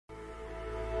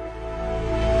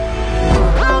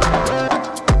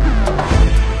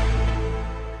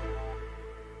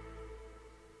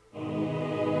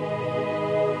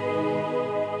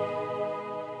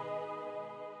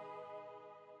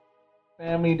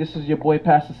family. This is your boy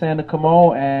Pastor Sandra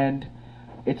Camo, and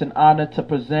it's an honor to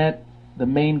present the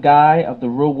main guy of the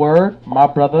real word, my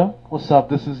brother. What's up?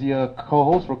 This is your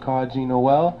co-host, Ricard G.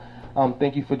 Noel.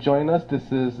 Thank you for joining us. This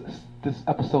is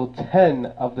episode 10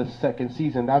 of the second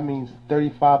season. That means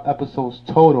 35 episodes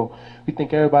total. We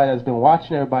thank everybody that's been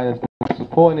watching, everybody that's been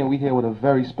supporting, and we're here with a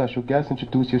very special guest.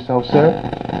 Introduce yourself, sir.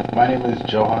 My name is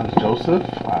Johannes Joseph.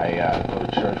 I go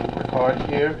to church with Ricard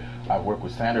here. I work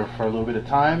with Sandra for a little bit of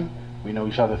time. We know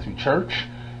each other through church.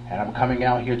 And I'm coming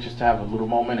out here just to have a little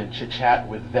moment and chit-chat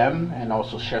with them and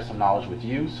also share some knowledge with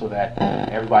you so that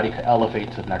everybody can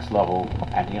elevate to the next level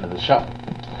at the end of the show.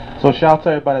 So shout out to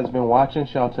everybody that's been watching.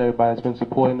 Shout out to everybody that's been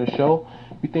supporting the show.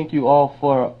 We thank you all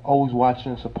for always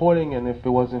watching and supporting. And if it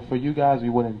wasn't for you guys, we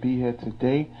wouldn't be here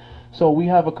today. So we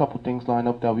have a couple things lined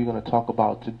up that we're going to talk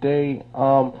about today.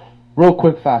 Real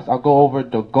quick, fast, I'll go over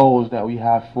the goals that we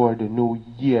have for the new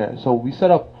year. So we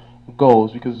set up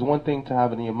goals because it's one thing to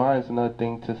have it in your mind, it's another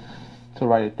thing to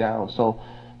write it down. So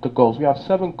the goals, we have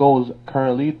 7 goals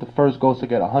currently. The first goal is to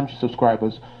get 100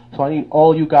 subscribers. So I need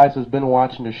all you guys that's been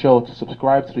watching the show to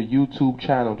subscribe to the YouTube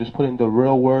channel. Just put in the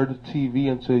Real Word TV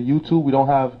into YouTube. We don't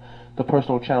have the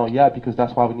personal channel yet because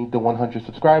that's why we need the 100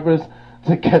 subscribers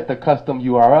to get the custom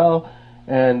URL.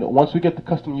 And once we get the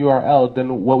custom URL,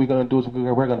 then what we're going to do is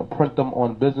we're going to print them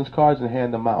on business cards and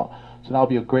hand them out. So that'll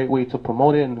be a great way to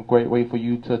promote it and a great way for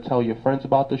you to tell your friends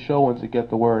about the show and to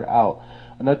get the word out.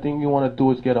 Another thing you want to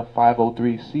do is get a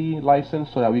 503c license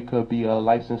so that we could be a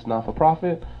licensed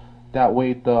non-for-profit. That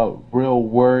way the Real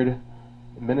Word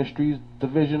Ministries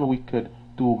division, we could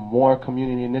do more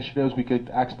community initiatives. We could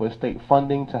ask for state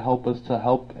funding to help us to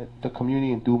help the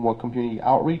community and do more community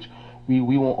outreach. We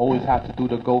won't always have to do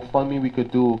the GoFundMe. We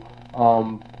could do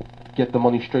get the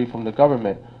money straight from the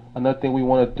government. Another thing we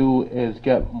want to do is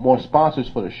get more sponsors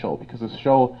for the show because the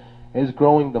show is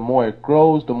growing. The more it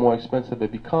grows, the more expensive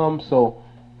it becomes. So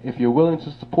if you're willing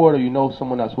to support or you know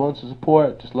someone that's willing to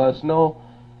support, just let us know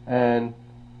and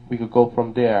we could go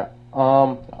from there.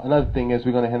 Another thing is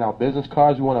we're going to hand out business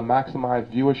cards. We want to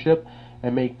maximize viewership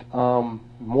and make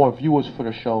more viewers for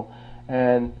the show.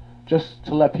 And just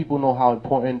to let people know how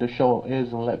important the show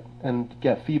is and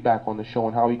get feedback on the show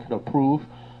and how we can improve.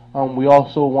 We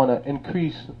also want to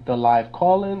increase the live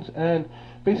call-ins and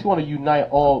basically want to unite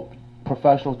all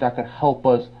professionals that can help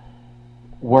us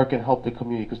work and help the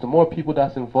community. Because the more people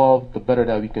that's involved, the better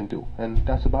that we can do. And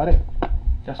that's about it.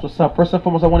 That's what's up. First and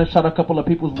foremost, I want to shout out a couple of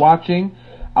people watching.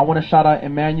 I want to shout out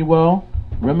Emmanuel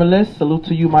Rimelis. Salute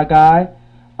to you, my guy.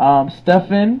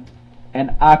 Stefan and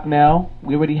Aknel.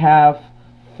 We already have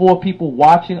 4 people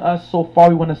watching us so far.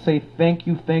 We want to say thank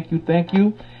you, thank you, thank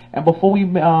you. And before we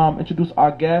introduce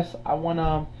our guest, I want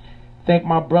to thank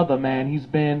my brother, man. He's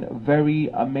been very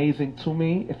amazing to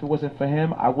me. If it wasn't for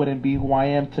him, I wouldn't be who I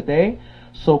am today.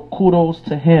 So kudos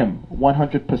to him,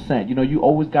 100%. You know, you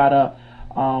always got to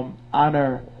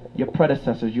honor your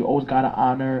predecessors. You always got to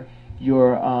honor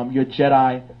your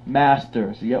Jedi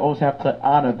masters. You always have to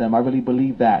honor them. I really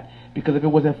believe that. Because if it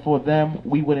wasn't for them,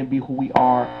 we wouldn't be who we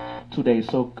are today.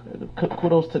 So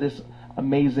kudos to this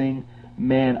amazing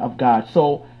man of God.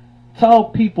 So tell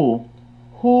people,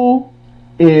 who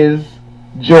is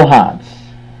Johannes?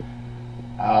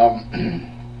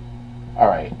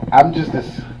 Alright, I'm just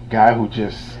this guy who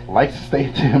just likes to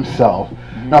stay to himself.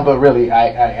 No, but really,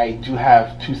 I do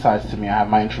have 2 sides to me. I have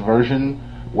my introversion,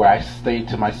 where I stay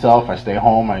to myself, I stay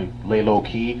home, I lay low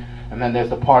key. And then there's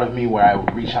the part of me where I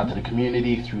would reach out to the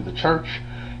community through the church,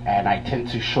 and I tend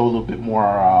to show a little bit more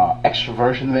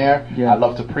extroversion there. Yeah. I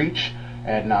love to preach.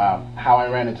 And how I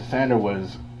ran into Sandra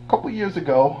was a couple years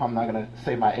ago. I'm not going to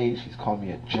say my age. He's calling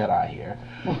me a Jedi here.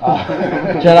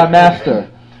 Jedi Master.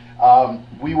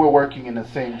 We were working in the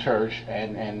same church,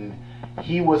 and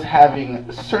he was having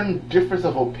a certain difference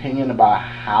of opinion about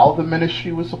how the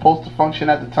ministry was supposed to function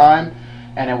at the time.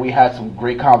 And then we had some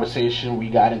great conversation. We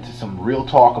got into some real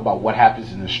talk about what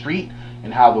happens in the street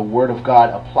and how the Word of God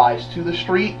applies to the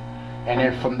street. And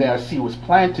then from there, a seed was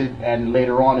planted, and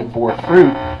later on it bore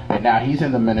fruit. And now he's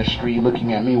in the ministry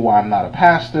looking at me while I'm not a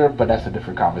pastor, but that's a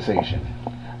different conversation.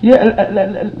 Yeah,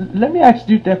 let me ask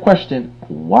you that question.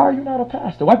 Why are you not a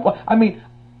pastor? Why, I mean,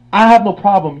 I have no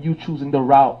problem you choosing the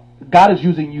route. God is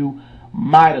using you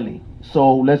mightily.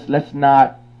 So let's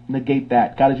not negate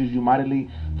that. God has used you mightily.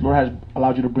 The Lord has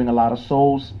allowed you to bring a lot of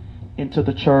souls into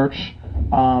the church.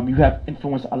 You have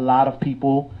influenced a lot of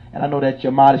people. And I know that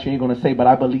you're modest, you ain't going to say, but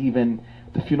I believe in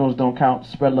the funerals don't count,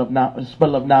 spread love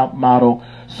now motto.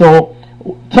 So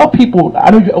tell people,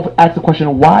 I know you asked the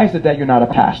question, why is it that you're not a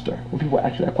pastor? When people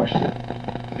ask you that question.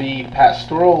 The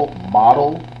pastoral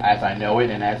model, as I know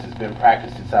it and as it's been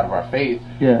practiced inside of our faith,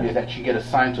 is that you get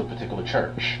assigned to a particular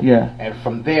church. Yeah. And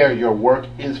from there, your work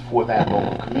is for that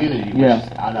local community, which is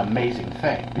an amazing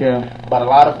thing. Yeah. But a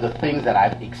lot of the things that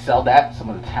I've excelled at, some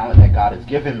of the talent that God has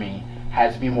given me,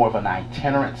 has been more of an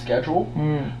itinerant schedule.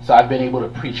 So I've been able to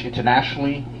preach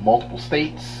internationally, multiple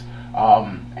states,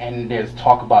 and there's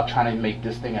talk about trying to make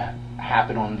this thing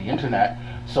happen on the internet.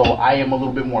 So I am a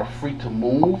little bit more free to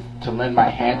move, to lend my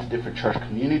hand to different church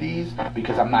communities,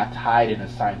 because I'm not tied and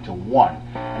assigned to one.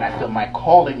 And I feel my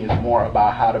calling is more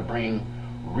about how to bring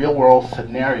real world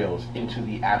scenarios into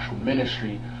the actual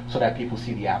ministry so that people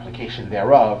see the application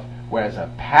thereof, whereas a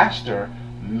pastor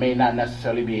may not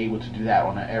necessarily be able to do that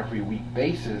on an every week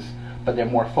basis, but they're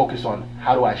more focused on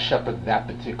how do I shepherd that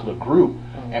particular group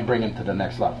and bring them to the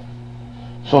next level.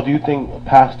 So do you think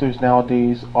pastors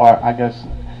nowadays are, I guess,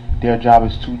 their job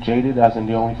is too jaded, as in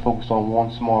they only focus on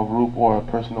one small group or a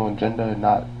personal agenda and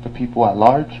not the people at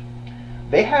large?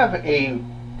 They have a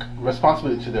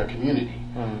responsibility to their community.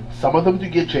 Some of them do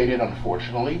get jaded,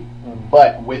 unfortunately,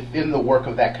 but within the work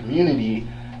of that community,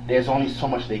 there's only so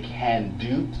much they can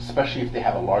do, especially if they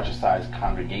have a larger size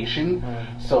congregation.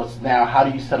 So it's now, how do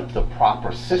you set up the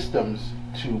proper systems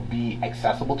to be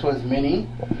accessible to as many?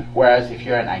 Whereas if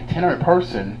you're an itinerant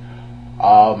person,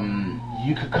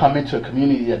 you could come into a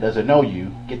community that doesn't know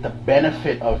you, get the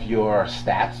benefit of your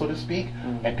stats, so to speak,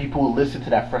 and people will listen to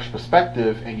that fresh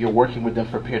perspective, and you're working with them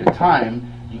for a period of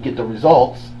time, you get the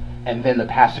results, and then the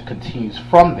pastor continues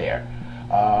from there.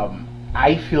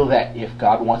 I feel that if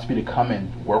God wants me to come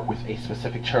and work with a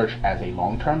specific church as a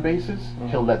long-term basis,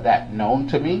 he'll let that known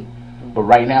to me. But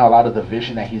right now, a lot of the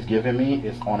vision that he's given me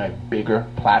is on a bigger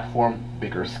platform,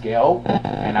 bigger scale,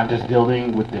 and I'm just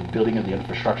dealing with the building of the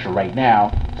infrastructure right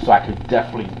now, so I could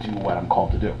definitely do what I'm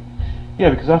called to do. Yeah,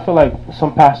 because I feel like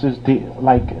some pastors, they,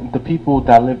 like the people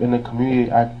that live in the community,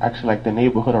 actually like the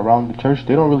neighborhood around the church,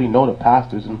 they don't really know the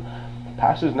pastors. And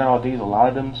pastors nowadays, a lot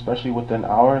of them, especially within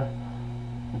our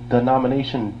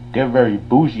denomination, they're very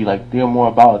bougie. Like, they're more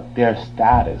about their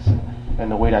status and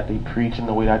the way that they preach and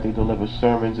the way that they deliver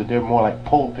sermons, and they're more like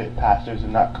pulpit pastors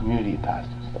and not community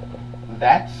pastors.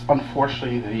 That's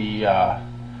unfortunately the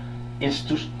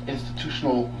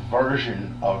institutional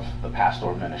version of the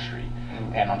pastoral ministry.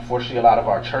 And unfortunately, a lot of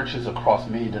our churches across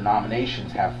many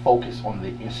denominations have focused on the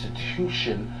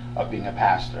institution of being a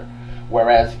pastor.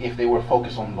 Whereas if they were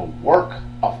focused on the work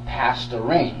of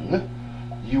pastoring,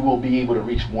 you will be able to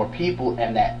reach more people,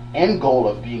 and that end goal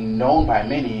of being known by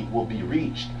many will be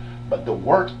reached. But the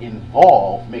work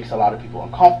involved makes a lot of people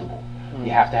uncomfortable.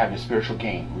 You have to have your spiritual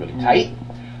game really tight.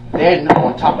 Then,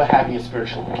 on top of having your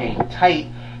spiritual game tight,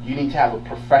 you need to have a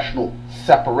professional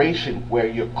separation where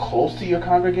you're close to your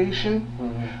congregation,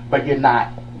 but you're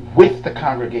not with the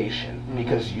congregation,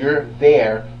 because you're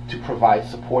there to provide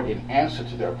support and answer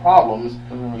to their problems.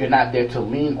 You're not there to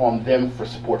lean on them for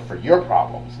support for your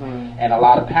problems. And a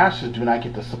lot of pastors do not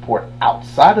get the support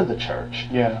outside of the church.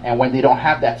 And when they don't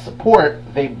have that support,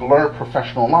 they blur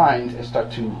professional lines and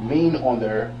start to lean on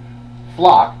their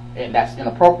flock, and that's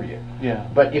inappropriate.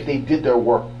 But if they did their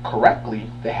work correctly,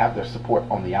 they have their support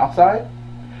on the outside,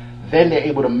 then they're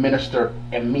able to minister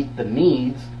and meet the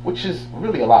needs, which is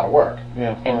really a lot of work.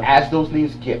 And as those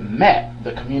needs get met,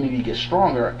 the community gets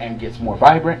stronger and gets more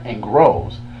vibrant and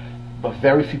grows. But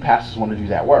very few pastors want to do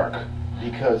that work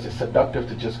because it's seductive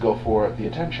to just go for the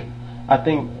attention. I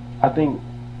think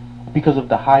because of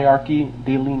the hierarchy,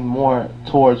 they lean more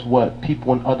towards what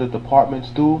people in other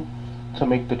departments do to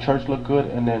make the church look good,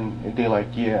 and then they're like,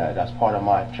 yeah, that's part of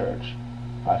my church.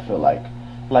 I feel like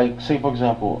say for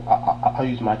example, I'll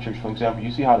use my church for example.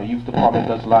 You see how the youth department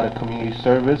does a lot of community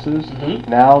services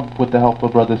now, with the help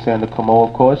of Brother Sander Camo,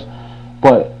 of course.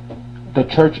 But the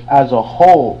church as a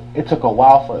whole, it took a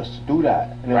while for us to do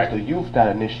that, and it was the youth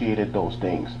that initiated those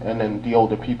things, and then the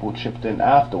older people chipped in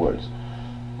afterwards.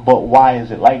 But why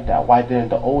is it like that? Why didn't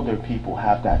the older people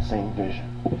have that same vision?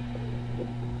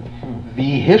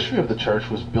 The history of the church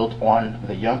was built on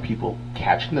the young people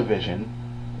catching the vision,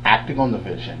 acting on the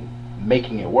vision,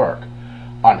 making it work.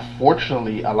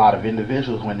 Unfortunately, a lot of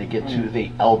individuals, when they get to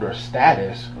the elder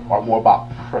status, are more about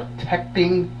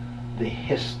protecting the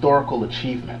historical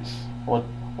achievements.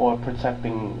 Or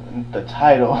protecting the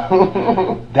title.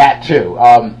 That too.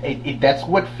 That's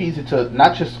what feeds into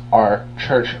not just our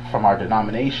church from our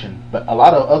denomination, but a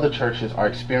lot of other churches are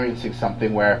experiencing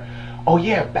something where, oh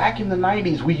yeah, back in the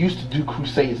 90s we used to do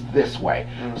crusades this way.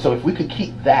 So if we could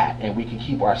keep that and we could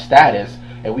keep our status,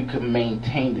 and we could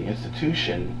maintain the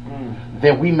institution,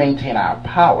 then we maintain our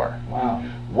power. Wow.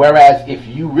 Whereas if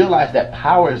you realize that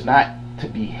power is not to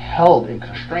be held and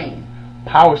constrained,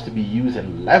 power is to be used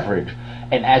and leveraged,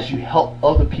 and as you help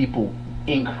other people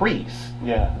increase,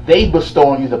 they bestow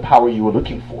on you the power you were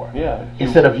looking for.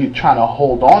 Instead of you trying to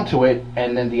hold on to it,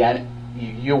 and then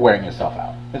you're wearing yourself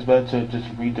out. It's better to just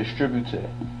redistribute it,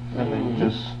 and then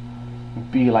just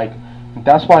be like.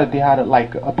 That's why they had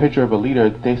a picture of a leader.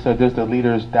 They said there's the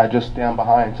leaders that just stand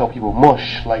behind and tell people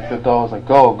mush, like the dogs, like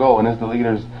go, go, and there's the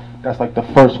leaders that's like the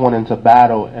first one into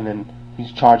battle, and then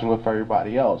he's charging with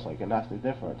everybody else, like, and that's the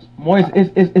difference. Moise,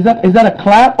 is that a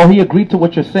clap, or he agreed to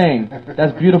what you're saying?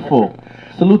 That's beautiful.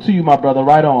 Salute to you, my brother.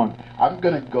 Right on. I'm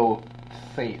gonna go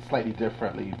say it slightly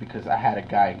differently because I had a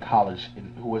guy in college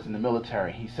who was in the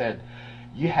military. He said,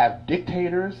 you have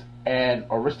dictators and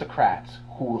aristocrats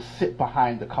who will sit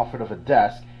behind the comfort of a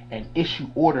desk and issue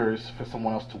orders for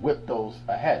someone else to whip those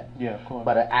ahead. Yeah, of course.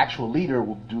 But an actual leader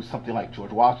will do something like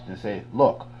George Washington and say,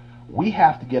 look, we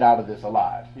have to get out of this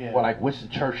alive. Or like Winston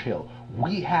Churchill,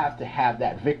 we have to have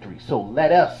that victory. So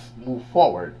let us move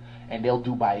forward. And they'll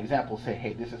do by example, say,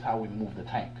 hey, this is how we move the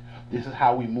tank. This is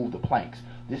how we move the planks.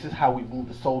 This is how we move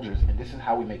the soldiers. And this is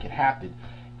how we make it happen.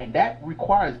 And that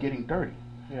requires getting dirty.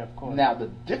 Yeah, of course. Now the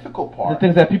difficult part, the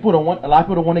things that people don't want, a lot of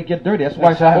people don't want to get dirty. That's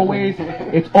why it's always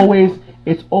 20%.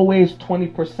 It's always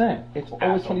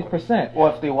 20%.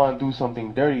 Or if they want to do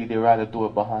something dirty, they rather do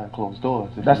it behind closed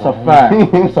doors. That's a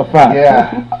fact. That's a fact.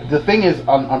 Yeah. The thing is,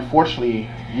 unfortunately,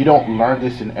 you don't learn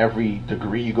this in every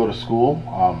degree you go to school,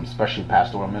 especially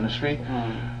pastoral ministry.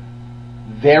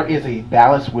 There is a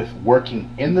balance with working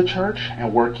in the church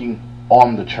and working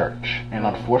on the church, and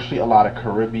unfortunately, a lot of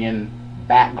Caribbean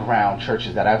background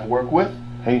churches that I've worked with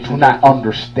do not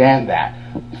understand that.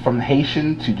 From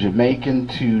Haitian to Jamaican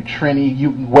to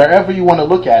Trini, wherever you want to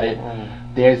look at it,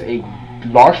 there's a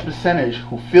large percentage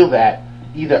who feel that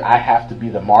either I have to be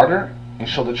the martyr and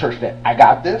show the church that I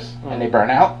got this, and they burn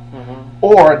out,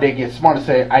 or they get smart and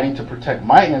say, I need to protect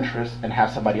my interests and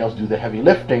have somebody else do the heavy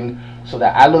lifting so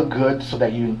that I look good, so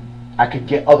that I could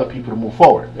get other people to move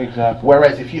forward. Exactly.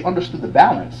 Whereas if you understood the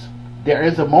balance, there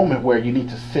is a moment where you need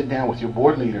to sit down with your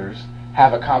board leaders,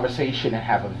 have a conversation, and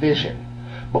have a vision.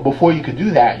 But before you could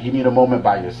do that, you need a moment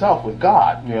by yourself with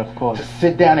God. Yeah, of course. To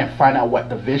sit down and find out what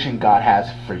the vision God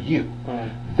has for you.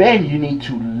 Then you need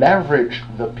to leverage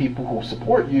the people who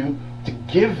support you to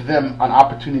give them an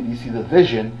opportunity to see the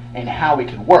vision and how it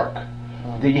can work.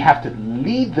 Then you have to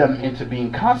lead them into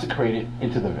being consecrated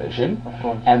into the vision. Of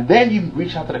course. And then you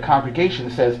reach out to the congregation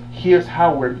and says, here's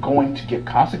how we're going to get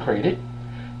consecrated.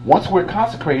 Once we're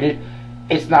consecrated,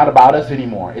 it's not about us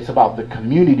anymore. It's about the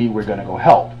community we're going to go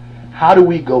help. How do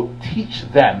we go teach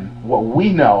them what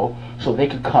we know so they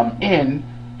can come in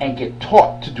and get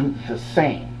taught to do the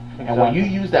same? Exactly. And when you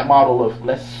use that model of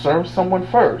let's serve someone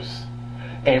first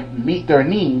and meet their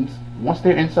needs, once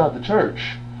they're inside the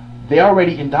church, they're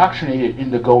already indoctrinated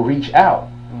in the go reach out.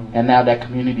 And now that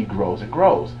community grows and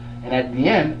grows. And at the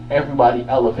end, everybody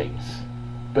elevates.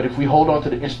 But if we hold on to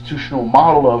the institutional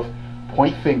model of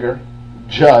point finger,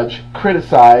 judge,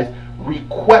 criticize,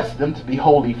 request them to be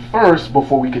holy first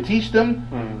before we could teach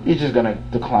them, it's just going to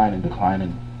decline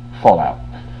and fall out.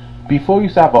 Before you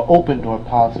used to have an open door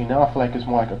policy, now I feel like it's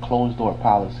more like a closed door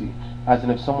policy. As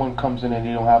in, if someone comes in and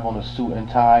they don't have on a suit and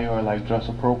tie or like dress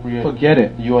appropriate, forget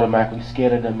it. You automatically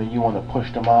scared of them and you want to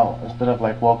push them out instead of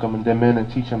like welcoming them in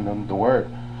and teaching them the word.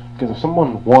 Because if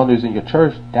someone wanders in your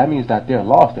church, that means that they're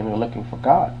lost and they're looking for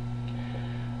God.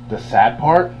 The sad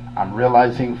part, I'm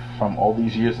realizing from all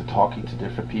these years of talking to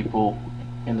different people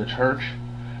in the church,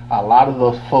 a lot of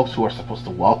those folks who are supposed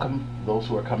to welcome those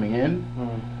who are coming in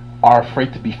are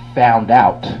afraid to be found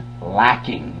out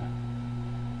lacking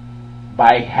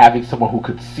by having someone who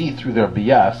could see through their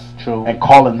BS and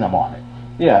calling them on it.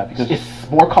 Yeah, because it's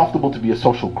more comfortable to be a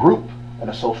social group and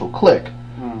a social clique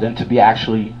than to be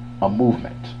actually a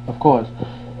movement. Of course.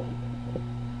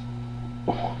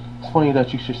 It's funny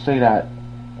that you should say that.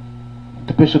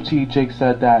 The Bishop T. Jake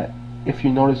said that if you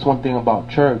notice one thing about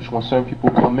church, when certain people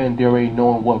come in, they already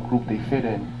know what group they fit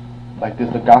in. Like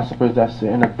there's the gossipers that sit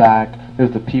in the back,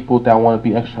 there's the people that want to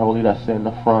be extra holy that sit in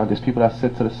the front, there's people that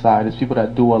sit to the side, there's people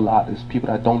that do a lot, there's people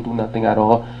that don't do nothing at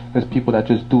all, there's people that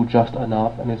just do just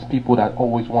enough, and there's people that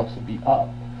always wants to be up.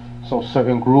 So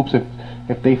certain groups,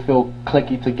 if they feel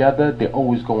cliquey together, they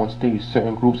always go on stage.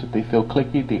 Certain groups, if they feel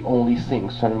cliquey, they only sing.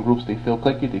 Certain groups, they feel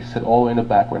cliquey, they sit all in the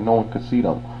back where no one could see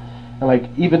them. And like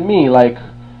even me, like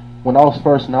when I was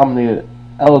first nominated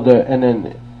elder, and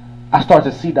then I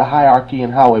started to see the hierarchy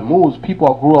and how it moves.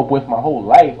 People I grew up with my whole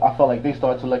life, I felt like they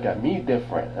started to look at me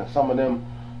different, and some of them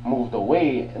moved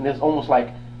away. And it's almost like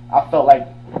I felt like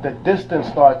the distance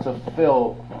started to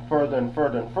fill further and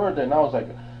further and further, and I was like,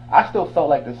 I still felt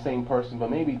like the same person, but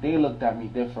maybe they looked at me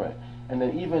different. And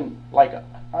then even like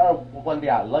one day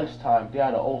at lunchtime, they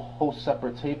had a whole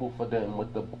separate table for them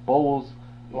with the bowls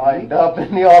lined up,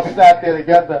 and they all sat there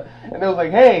together. And they was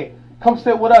like, "Hey, come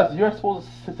sit with us. You're supposed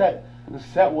to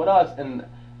sit with us." And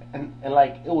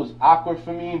like it was awkward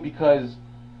for me because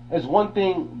it's one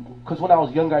thing. Because when I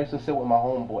was younger, I used to sit with my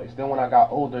homeboys. Then when I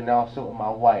got older, now I sit with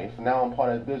my wife. Now I'm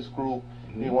part of this group.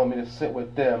 They want me to sit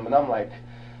with them, and I'm like,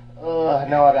 ugh.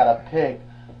 Now I gotta pick.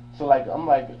 So like I'm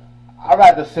like, I'd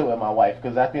rather sit with my wife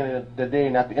because at the end of the day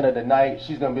and at the end of the night,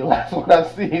 she's gonna be the last one I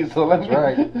see. So let me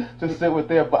just sit with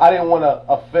her. But I didn't want to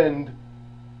offend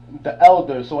the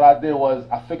elders, so what I did was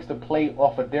I fixed a plate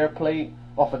off of their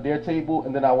table,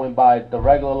 and then I went by the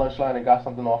regular lunch line and got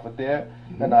something off of there.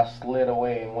 Then I slid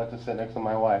away and went to sit next to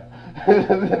my wife.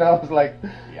 And I was like,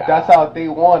 that's how they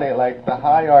want it, like the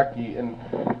hierarchy. And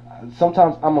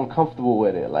sometimes I'm uncomfortable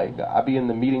with it. Like I be in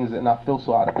the meetings and I feel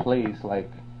so out of place,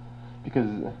 like because.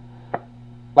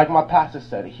 Like my pastor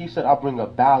said, he said I'll bring a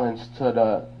balance to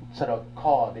the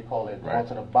call, they call it, or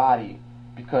to the body,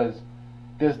 because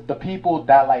there's the people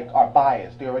that like are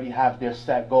biased. They already have their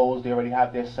set goals, they already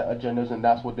have their set agendas, and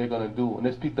that's what they're gonna do. And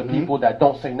there's the people that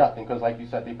don't say nothing, because like you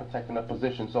said, they protecting their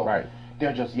position, so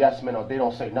they're just yes men or they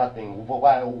don't say nothing.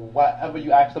 Whatever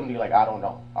you ask them, they're like, I don't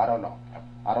know,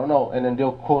 and then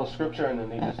they'll quote a scripture and then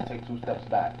they just take 2 steps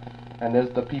back. And there's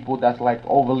the people that's like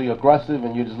overly aggressive,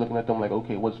 and you're just looking at them like,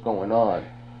 okay, what's going on?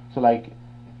 So like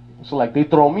they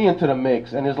throw me into the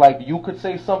mix, and it's like you could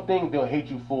say something, they'll hate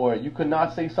you for it. You could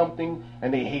not say something,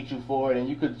 and they hate you for it. And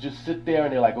you could just sit there,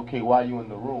 and they're like, okay, why are you in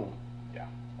the room? Yeah.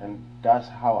 And that's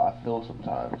how I feel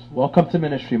sometimes. Welcome to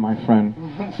ministry, my friend.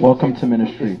 Welcome to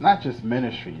ministry. It's not just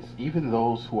ministries, even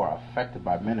those who are affected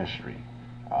by ministry.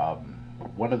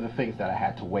 One of the things that I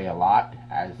had to weigh a lot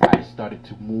as I started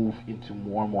to move into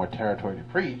more and more territory to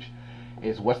preach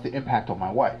is what's the impact on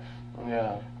my wife.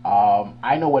 Yeah.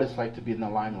 I know what it's like to be in the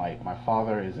limelight. My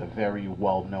father is a very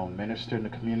well-known minister in the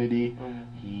community.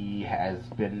 He's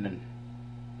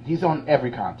on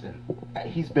every continent.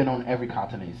 He's been on every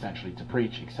continent essentially to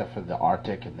preach, except for the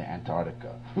Arctic and the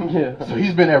Antarctica. Yeah. So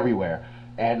he's been everywhere.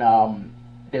 And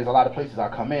there's a lot of places I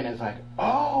come in, and it's like,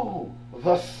 oh,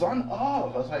 the son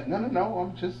of. I was like, no,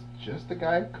 I'm just the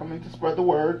guy coming to spread the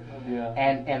word. Yeah.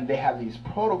 And they have these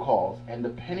protocols, and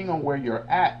depending on where you're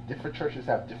at, different churches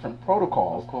have different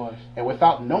protocols. Of course. And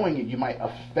without knowing it, you might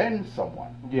offend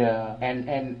someone. Yeah.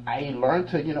 And I learned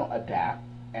to, adapt.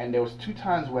 And there was 2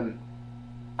 times when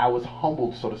I was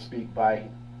humbled, so to speak, by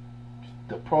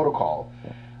the protocol.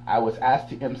 I was asked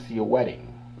to MC a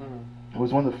wedding. It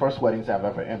was one of the first weddings I've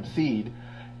ever MC'd.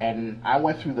 And I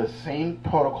went through the same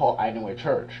protocol I knew at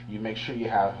church. You make sure you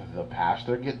have the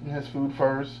pastor getting his food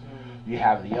first. You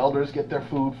have the elders get their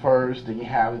food first. Then you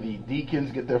have the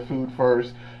deacons get their food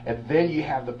first. And then you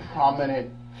have the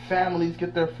prominent families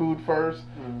get their food first.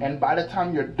 And by the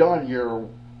time you're done, you're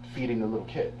feeding the little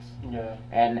kids. Yeah.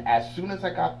 And as soon as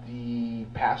I got the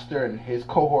pastor and his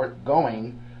cohort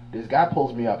going, this guy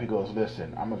pulls me up. He goes,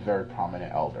 listen, I'm a very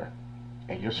prominent elder,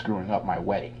 and you're screwing up my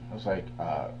wedding. I was like,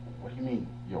 what do you mean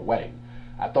your wedding?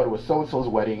 I thought it was so-and-so's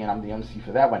wedding, and I'm the MC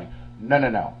for that wedding.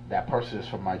 No. That person is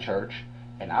from my church,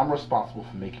 and I'm responsible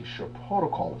for making sure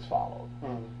protocol is followed.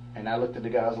 And I looked at the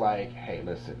guy, I was like, hey,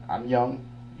 listen, I'm young,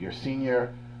 you're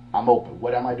senior, I'm open.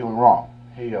 What am I doing wrong?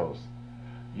 He goes,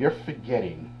 you're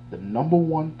forgetting the number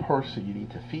 1 person you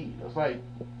need to feed. I was like,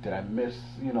 did I miss,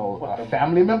 a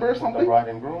family member or something? The bride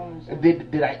and groom?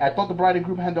 Did I thought the bride and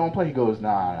groom had their own play. He goes,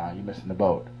 nah, you're missing the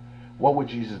boat. What would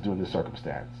Jesus do in this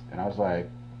circumstance? And I was like,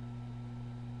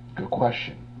 good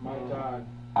question. My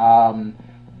God.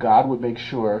 God would make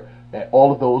sure that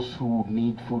all of those who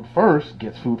need food first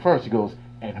gets food first. He goes,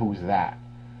 and who's that?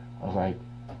 I was like,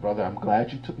 brother, I'm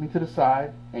glad you took me to the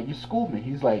side and you schooled me.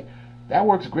 He's like, that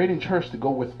works great in church to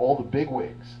go with all the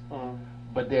bigwigs.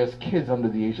 But there's kids under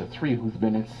the age of 3 who's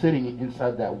been sitting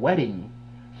inside that wedding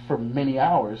for many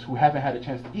hours who haven't had a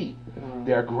chance to eat.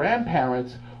 There are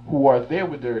grandparents who are there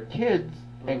with their kids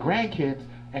and grandkids,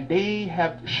 and they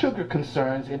have sugar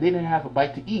concerns, and they didn't have a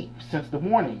bite to eat since the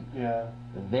morning. Yeah.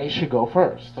 They should go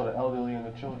first. So the elderly and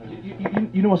the children.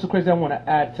 You know what's so crazy? I want to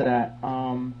add to that.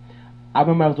 I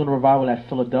remember I was doing a revival at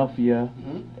Philadelphia,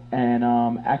 and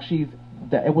actually,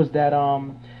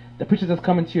 the preachers that's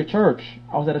coming to your church.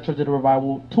 I was at a church at a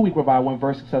revival, 2-week revival, and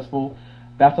very successful.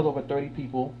 Baptized over 30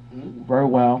 people, very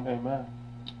well. Amen.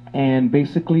 And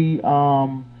basically,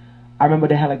 I remember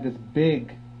they had like this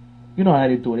big, you know how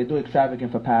they do it. They do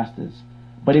extravagant for pastors,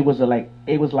 but it was like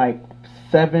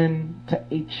 7 to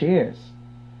 8 chairs,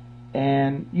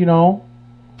 and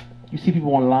you see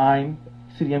people online,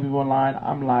 see the young people online.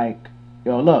 I'm like,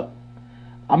 yo, look,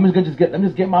 I'm just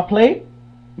get my plate.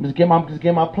 I'm just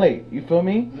get my plate. You feel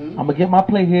me? I'm gonna get my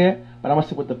plate here, but I'm gonna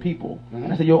sit with the people.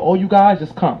 And I said, yo, all you guys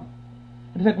just come.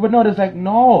 And he's like, but no, there's like,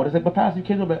 no. There's like, but Pastor, you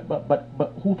can't do it,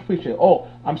 but who preach it? Oh,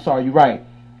 I'm sorry, you're right.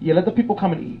 Yeah, let the people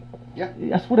come and eat. Yeah.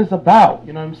 That's what it's about.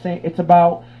 You know what I'm saying? It's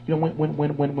about, you know,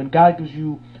 when God gives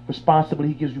you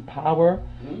responsibility, He gives you power,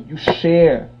 you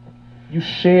share. You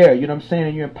share, you know what I'm saying?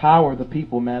 And you empower the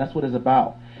people, man. That's what it's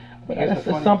about. But that's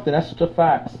something. That's the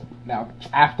facts. Now,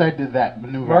 after I did that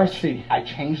maneuver, Mercy. I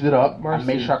changed it up. Mercy. I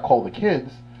made sure I called the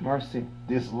kids. Mercy.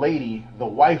 This lady, the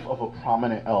wife of a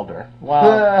prominent elder,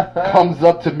 Wow. comes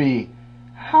up to me.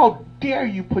 How dare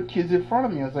you put kids in front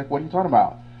of me? I was like, what are you talking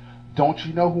about? Don't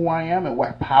you know who I am and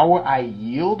what power I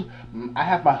yield? I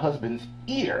have my husband's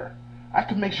ear. I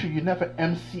can make sure you never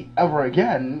MC ever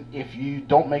again if you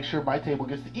don't make sure my table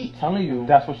gets to eat. Telling you.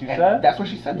 That's what she said? That's what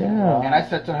she said to me. Yeah. And I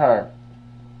said to her,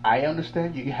 I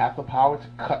understand you have the power to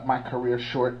cut my career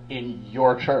short in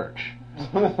your church.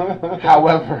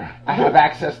 However, I have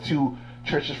access to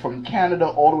churches from Canada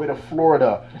all the way to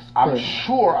Florida. I'm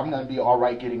sure I'm going to be all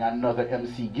right getting another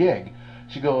MC gig.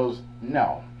 She goes,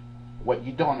 no. What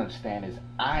you don't understand is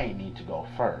I need to go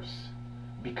first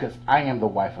because I am the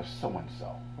wife of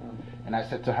so-and-so. And I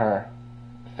said to her,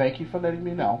 thank you for letting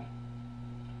me know.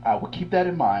 I will keep that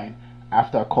in mind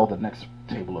after I call the next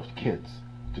table of kids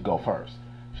to go first.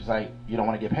 She's like, you don't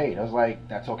want to get paid. I was like,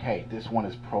 that's okay. This one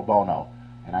is pro bono.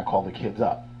 And I called the kids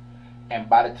up. And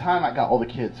by the time I got all the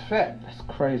kids fed, That's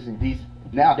crazy.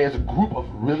 now there's a group of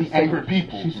really angry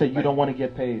people. She said you don't want to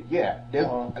get paid. Yeah, there's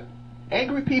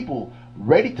angry people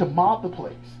ready to mob the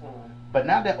place. But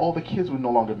now that all the kids were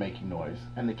no longer making noise,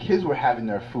 and the kids were having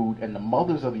their food, and the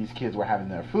mothers of these kids were having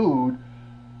their food,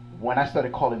 when I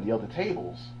started calling the other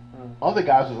tables, other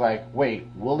guys was like, wait,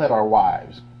 we'll let our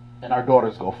wives and our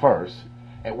daughters go first,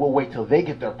 and we'll wait till they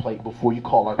get their plate before you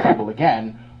call our table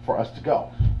again for us to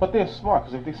go. But they're smart,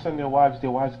 because if they send their wives are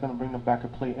going to bring them back a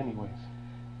plate anyways.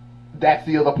 That's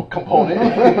the other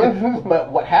component.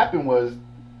 But what happened was,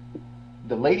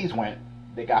 the ladies went,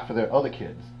 they got for their other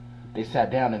kids. They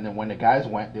sat down, and then when the guys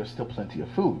went, there was still plenty of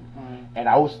food. And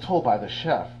I was told by the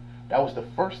chef, that was the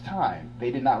first time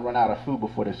they did not run out of food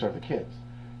before they served the kids.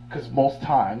 Because most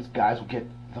times, guys would get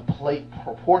the plate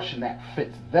proportion that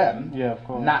fits them, Yeah, of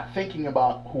course. not thinking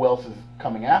about who else is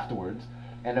coming afterwards.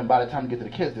 And then by the time you get to the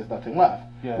kids, there's nothing left.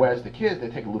 Yeah. Whereas the kids, they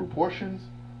take little portions.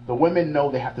 The women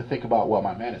know they have to think about, well,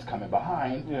 my man is coming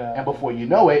behind. Yeah. And before you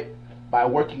know it, by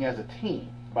working as a team,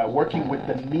 by working with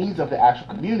the needs of the actual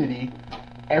community,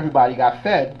 everybody got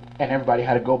fed, and everybody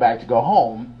had to go back to go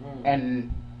home.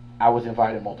 And I was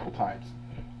invited multiple times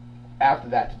after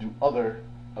that to do other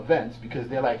events because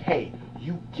they're like, hey,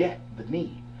 you get the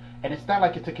need. And it's not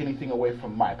like it took anything away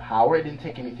from my power. It didn't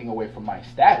take anything away from my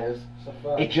status.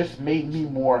 It just made me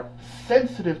more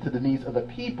sensitive to the needs of the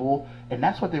people, and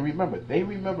that's what they remember. They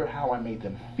remember how I made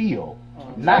them feel,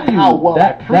 not how well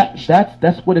I preached.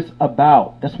 That's what it's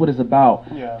about. That's what it's about.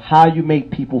 Yeah. How you make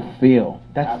people feel.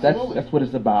 That's Absolutely. what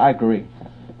it's about. I agree.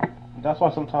 That's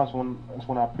why sometimes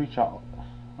when I preach out,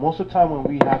 most of the time when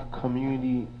we have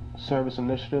community service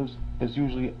initiatives, it's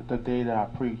usually the day that I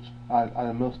preach. I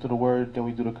administer the word, then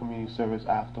we do the community service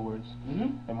afterwards.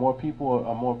 And more people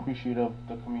are more appreciative of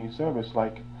the community service.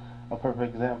 Like a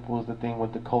perfect example is the thing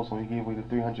with the coats when we gave away the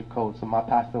 300 coats. And my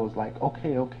pastor was like,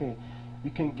 okay,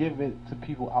 you can give it to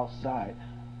people outside,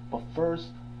 but first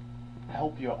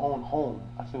help your own home.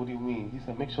 I said, what do you mean? He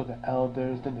said, make sure the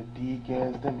elders, then the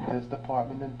deacons, then this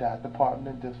department, and that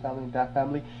department, and this family, and that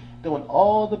family. Then when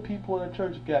all the people in the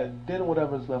church get, then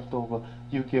whatever's left over,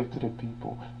 you give to the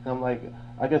people. And I'm like,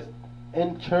 I guess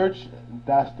in church,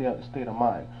 that's their state of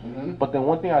mind. But then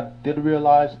one thing I did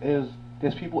realize is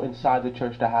there's people inside the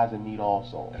church that has a need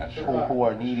also. That's Who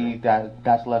are needy,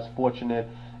 that's less fortunate.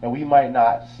 And we might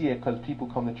not see it because people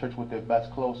come to church with their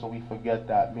best clothes, so we forget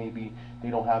that maybe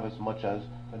they don't have as much as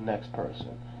the next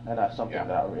person. And that's something that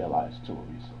I realized too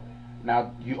recently.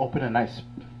 Now, you open a nice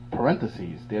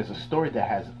parentheses. There's a story that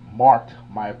has marked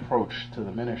my approach to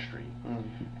the ministry.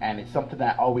 And it's something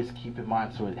that I always keep in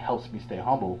mind so it helps me stay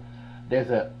humble. There's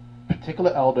a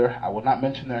particular elder, I will not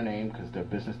mention their name because their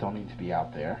business don't need to be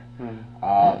out there.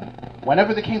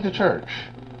 Whenever they came to church,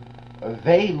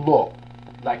 they looked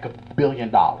like $1 billion.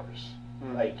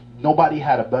 Like nobody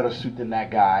had a better suit than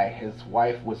that guy. His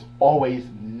wife was always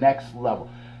next level.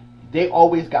 They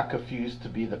always got confused to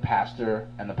be the pastor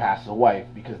and the pastor's wife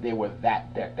because they were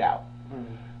that decked out.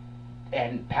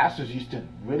 And pastors used to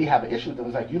really have an issue with them. It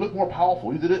was like, you look more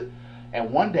powerful. You did it.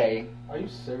 And one day, Are you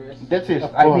serious? that's it.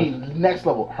 Of I course. mean, next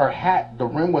level. Her hat, the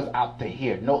rim was out to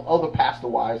here. No other pastor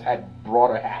wives had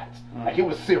broader hats. Like, it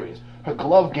was serious. Her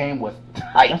glove game was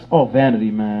tight. That's all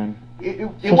vanity, man. It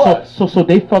So, was. so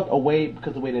they felt away because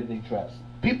of the way that they dressed.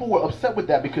 People were upset with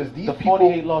that because these The people.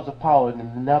 48 laws of power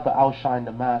never outshine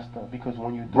the master, because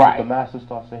when you do Right. it, the master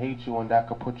starts to hate you, and that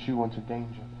could put you into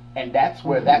danger. And that's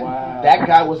where that Wow. that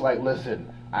guy was like, listen,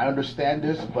 I understand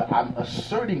this, but I'm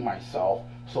asserting myself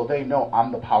so they know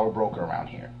I'm the power broker around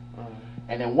here.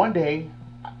 And then one day,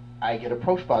 I get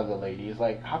approached by the lady. It's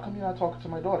like, how come you're not talking to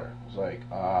my daughter? I was like,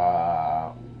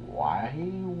 why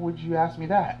would you ask me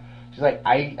that? She's like,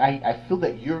 I feel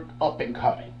that you're up and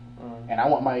coming. And I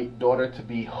want my daughter to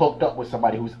be hooked up with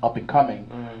somebody who's up and coming.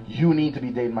 You need to be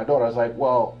dating my daughter. I was like,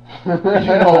 well,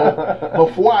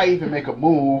 before I even make a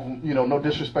move, no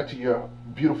disrespect to your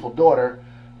beautiful daughter,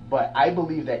 but I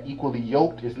believe that equally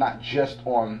yoked is not just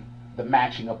on the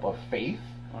matching up of faith,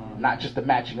 not just the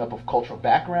matching up of cultural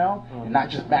background, and not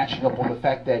just matching up on the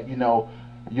fact that,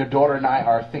 your daughter and I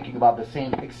are thinking about the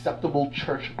same acceptable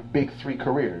church big three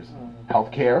careers,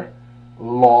 healthcare,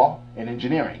 law, and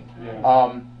engineering.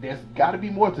 There's got to be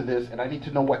more to this, and I need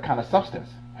to know what kind of substance.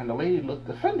 And the lady looked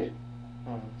offended.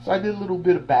 So I did a little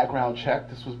bit of background check.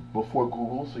 This was before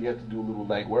Google, so you had to do a little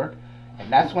legwork.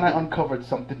 And that's when I uncovered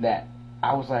something that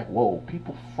I was like, whoa,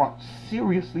 people front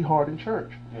seriously hard in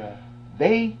church. Yeah.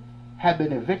 They had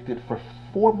been evicted for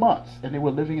 4 months, and they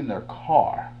were living in their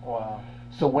car. Wow.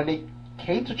 So when they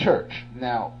came to church,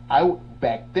 now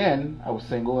back then I was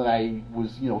single and I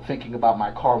was thinking about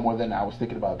my car more than I was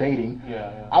thinking about dating.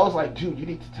 Yeah. I was like, dude, you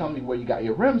need to tell me where you got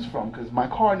your rims from, because my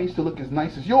car needs to look as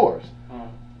nice as yours.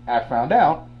 I found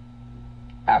out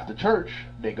after church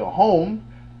they go home,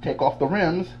 take off the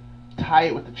rims, tie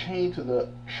it with the chain to the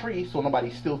tree so nobody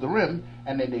steals the rim,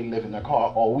 and then they live in their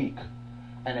car all week.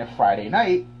 And then Friday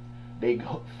night they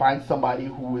find somebody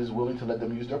who is willing to let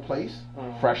them use their place,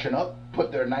 freshen up,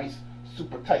 put their nice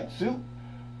super tight suit,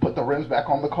 put the rims back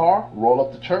on the car, roll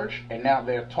up to church, and now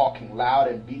they're talking loud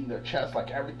and beating their chest like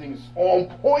everything's on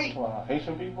point. Wow.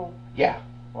 Haitian people? Yeah.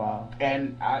 Wow.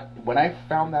 And when I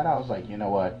found that, I was like, you know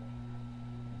what?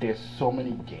 There's so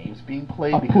many games being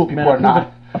played because people are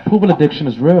not. Approval addiction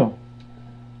is real.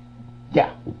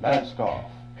 Yeah. Mask off.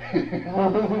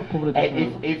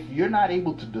 And if you're not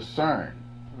able to discern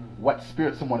what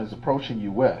spirit someone is approaching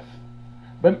you with,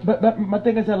 But my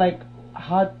thing is that, like,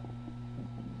 how,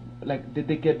 like, did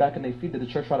they get back on their feet? Did the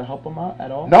church try to help them out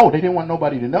at all? no, they didn't want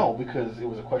nobody to know because it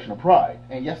was a question of pride.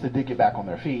 And yes, they did get back on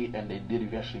their feet, and they did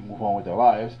eventually move on with their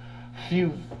lives.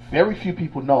 Very few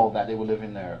people know that they were living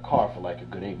in their car for like a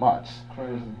good 8 months.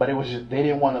 Crazy. But it was just, they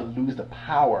didn't want to lose the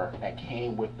power that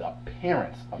came with the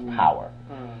appearance of power.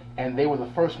 And they were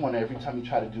the first one, every time you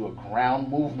try to do a ground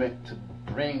movement to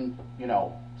bring,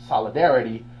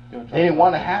 solidarity, they didn't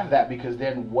want to have that, because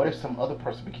then what if some other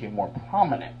person became more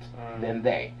prominent than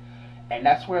they? And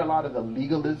that's where a lot of the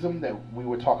legalism that we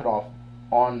were talking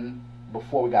on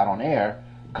before we got on air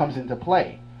comes into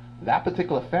play. That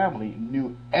particular family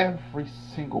knew every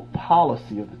single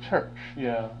policy of the church.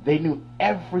 Yeah. They knew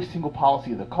every single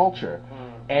policy of the culture.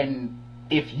 And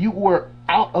if you were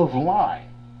out of line,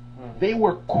 they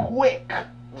were quick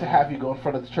to have you go in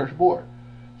front of the church board.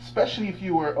 Especially if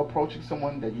you were approaching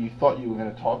someone that you thought you were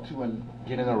going to talk to and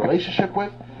get in a relationship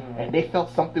with, and they felt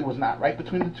something was not right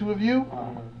between the two of you,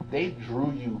 they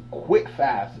drew you quick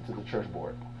fast into the church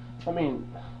board. I mean,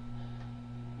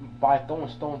 by throwing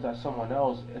stones at someone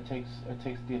else, it takes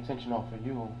the attention off of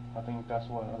you. I think that's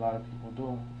what a lot of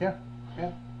people do.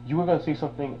 Yeah. You were going to say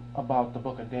something about the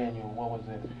book of Daniel. What was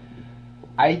it?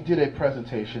 I did a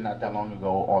presentation not that long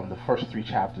ago on the first 3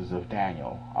 chapters of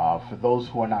Daniel. For those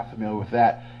who are not familiar with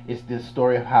that, it's this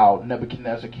story of how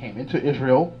Nebuchadnezzar came into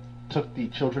Israel, took the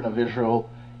children of Israel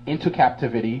into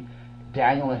captivity.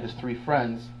 Daniel and his 3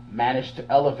 friends managed to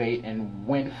elevate and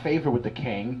win favor with the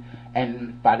king.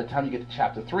 And by the time you get to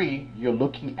chapter 3, you're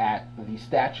looking at the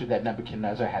statue that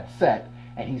Nebuchadnezzar had set,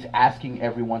 and he's asking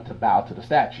everyone to bow to the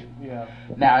statue. Yeah.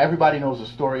 Now, everybody knows the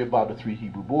story about the 3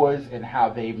 Hebrew boys and how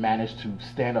they managed to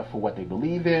stand up for what they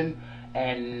believe in,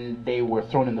 and they were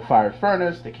thrown in the fiery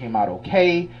furnace. They came out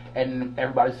okay, and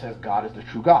everybody says God is the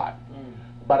true God.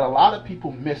 But a lot of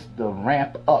people missed the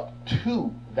ramp up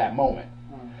to that moment.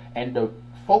 And the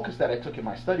focus that I took in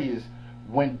my study is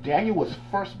when Daniel was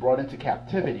first brought into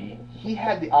captivity, he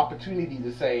had the opportunity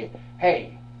to say,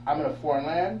 hey, I'm in a foreign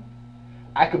land,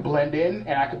 I could blend in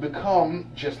and I could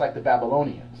become just like the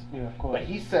Babylonians. Yeah, of course. But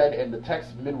he said, in the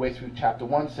text midway through chapter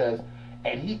 1 says,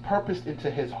 and he purposed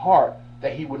into his heart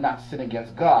that he would not sin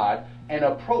against God, and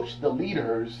approached the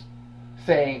leaders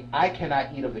saying, I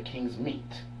cannot eat of the king's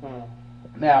meat.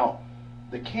 Now,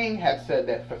 the king had said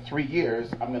that for 3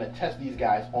 years, I'm going to test these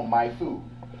guys on my food.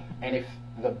 And if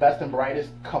the best and brightest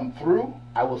come through,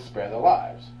 I will spare their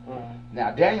lives.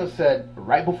 Now, Daniel said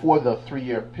right before the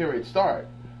 3-year period started,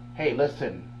 hey,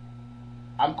 listen,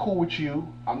 I'm cool with you.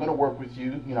 I'm going to work with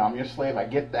you. You know, I'm your slave. I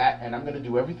get that. And I'm going to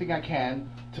do everything I can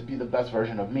to be the best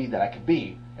version of me that I could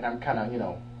be. And I'm kind of, you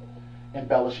know,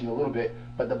 embellishing a little bit.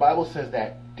 But the Bible says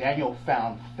that Daniel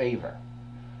found favor.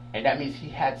 And that means he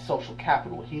had social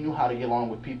capital. He knew how to get along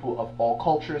with people of all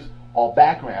cultures, all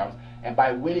backgrounds. And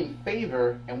by winning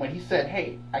favor, and when he said,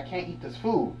 hey, I can't eat this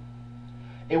food,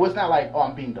 it was not like, oh,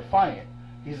 I'm being defiant.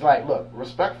 He's like, look,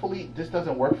 respectfully, this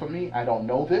doesn't work for me. I don't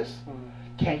know this.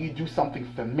 Can you do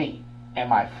something for me and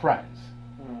my friends?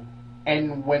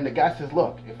 And when the guy says,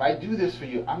 look, if I do this for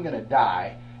you, I'm going to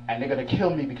die, and they're going to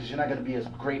kill me because you're not going to be as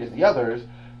great as the others,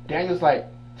 Daniel's like,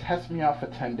 test me out for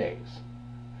 10 days.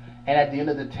 And at the end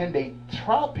of the 10-day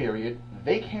trial period,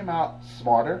 they came out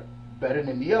smarter, better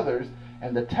than the others.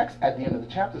 And the text at the end of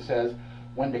the chapter says,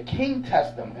 when the king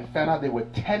tested them and found out they were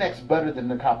 10x better than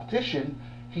the competition,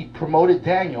 he promoted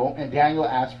Daniel, and Daniel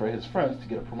asked for his friends to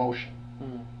get a promotion.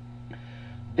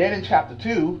 Then in chapter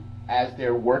 2, as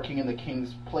they're working in the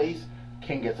king's place,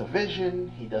 king gets a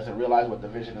vision. He doesn't realize what the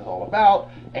vision is all about.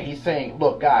 And he's saying,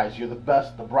 look, guys, you're the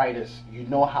best, the brightest. You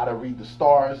know how to read the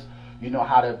stars. You know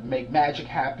how to make magic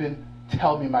happen.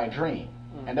 Tell me my dream.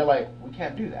 And they're like, we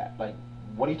can't do that. Like,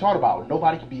 what are you talking about?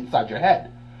 Nobody can be inside your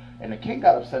head. And the king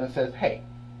got upset and says, hey,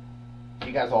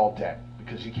 you guys are all dead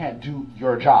because you can't do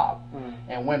your job.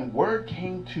 And when word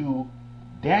came to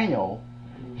Daniel,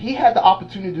 he had the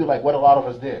opportunity to do like what a lot of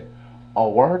us did. Oh,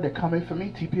 word, they're coming for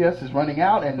me. TPS is running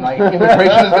out, and like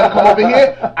immigration is gonna come over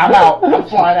here. I'm out. I'm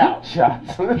flying out.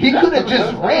 Shots. He could have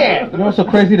just ran. You know what's so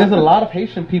crazy? There's a lot of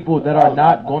Haitian people that are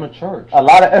not going to church. A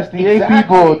lot of SDA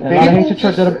people. A lot of Haitian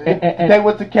church that are, they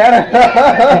went to Canada.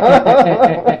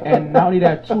 And not only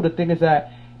that, too. The thing is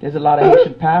that there's a lot of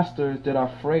Haitian pastors that are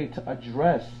afraid to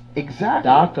address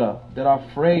DACA, that are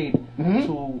afraid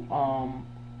to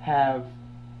have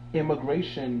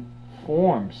immigration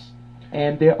forms.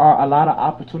 And there are a lot of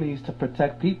opportunities to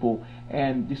protect people.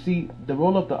 And you see, the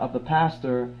role of the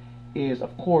pastor is,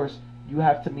 of course, you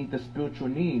have to meet the spiritual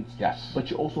needs. Yes.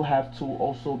 But you also have to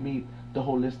also meet the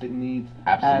holistic needs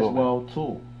Absolutely. as well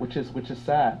too, which is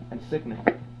sad and sickening.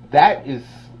 That is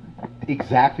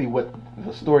exactly what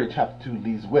the story of chapter 2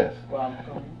 leads with.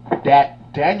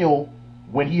 That Daniel,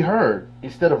 when he heard,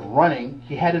 instead of running,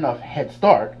 he had enough head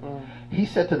start. He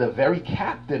said to the very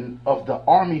captain of the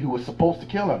army who was supposed to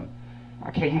kill him,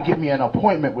 can you give me an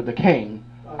appointment with the king?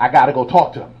 I got to go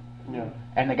talk to him. Yeah.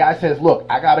 And the guy says, look,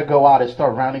 I got to go out and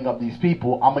start rounding up these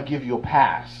people. I'm going to give you a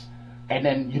pass. And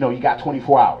then, you know, you got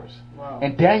 24 hours. Wow.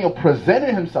 And Daniel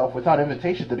presented himself without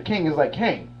invitation to the king. He's like,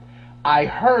 king, I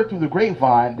heard through the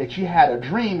grapevine that you had a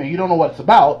dream and you don't know what it's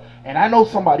about. And I know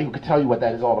somebody who could tell you what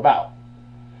that is all about.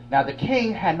 Now, the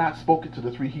king had not spoken to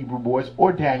the 3 Hebrew boys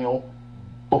or Daniel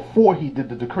before he did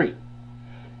the decree.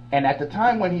 And at the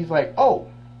time when he's like, oh,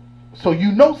 so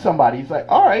you know somebody, he's like,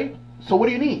 all right, so what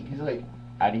do you need? He's like,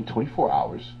 I need 24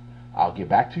 hours. I'll get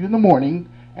back to you in the morning,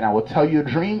 and I will tell you a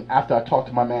dream after I talk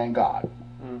to my man God.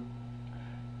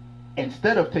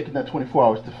 Instead of taking that 24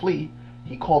 hours to flee,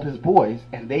 he called his boys,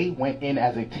 and they went in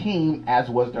as a team, as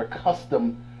was their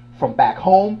custom from back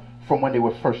home, from when they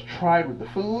were first tried with the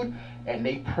food, and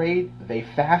they prayed, they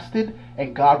fasted,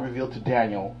 and God revealed to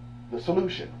Daniel the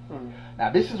solution. Now,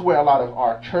 this is where a lot of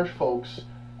our church folks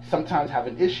sometimes have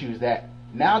an issue, is that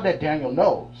now that Daniel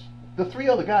knows, the 3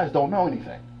 other guys don't know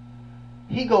anything.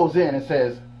 He goes in and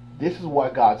says, this is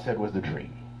what God said was the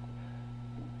dream.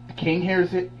 The king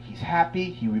hears it. He's happy.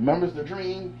 He remembers the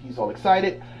dream. He's all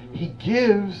excited. He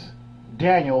gives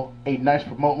Daniel a nice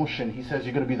promotion. He says,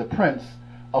 you're going to be the prince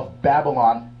of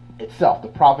Babylon itself, the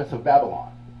province of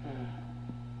Babylon.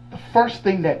 The first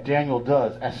thing that Daniel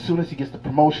does as soon as he gets the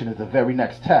promotion is the very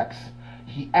next text.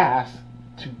 He asks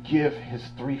to give his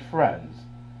 3 friends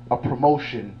a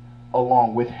promotion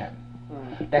along with him.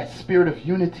 That spirit of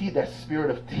unity, that spirit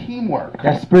of teamwork.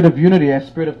 That spirit of unity, that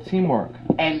spirit of teamwork.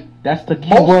 And that's the key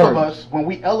most word. of us, when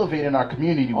we elevate in our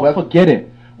community, forget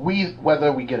it.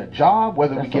 Whether we get a job,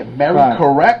 whether we get married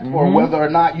correct, or whether or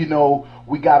not, you know,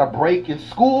 we got a break in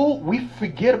school, we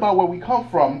forget about where we come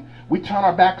from. We turn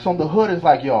our backs on the hood. It's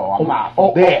like, yo, I'm out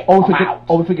from there.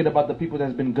 We forget about the people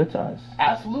that's been good to us.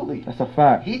 Absolutely. That's a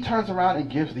fact. He turns around and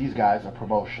gives these guys a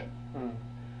promotion.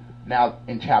 Now,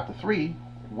 in chapter 3,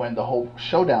 when the whole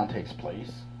showdown takes place,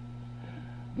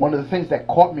 one of the things that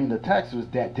caught me in the text was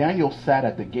that Daniel sat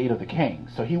at the gate of the king.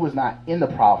 So he was not in the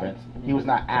province. He was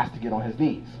not asked to get on his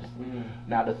knees.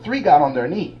 Now, the 3 got on their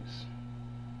knees.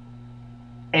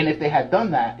 And if they had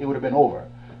done that, it would have been over.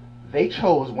 They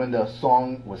chose when the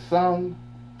song was sung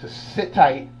to sit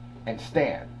tight and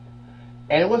stand.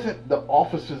 And it wasn't the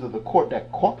officers of the court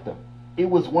that caught them. It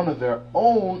was one of their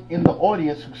own in the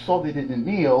audience who saw they didn't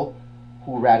kneel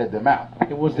who ratted them out.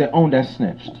 It was their own that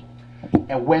snitched.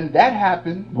 And when that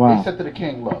happened, Wow. they said to the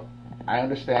king, look, I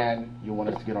understand you want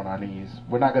us to get on our knees.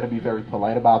 We're not going to be very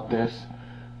polite about this.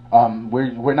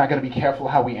 We're not going to be careful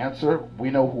how we answer. We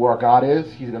know who our God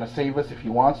is. He's going to save us if he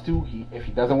wants to. If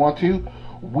he doesn't want to,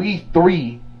 we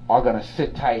three are going to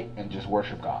sit tight and just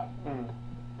worship God.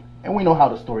 And we know how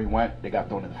the story went. They got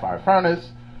thrown in the fire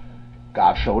furnace.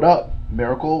 God showed up.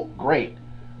 Miracle. Great.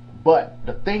 But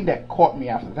the thing that caught me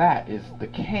after that is the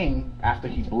king, after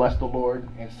he blessed the Lord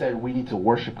and said we need to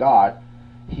worship God,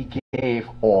 he gave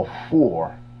all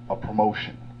four a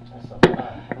promotion.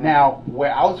 Now,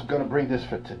 where I was going to bring this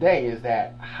for today is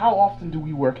that how often do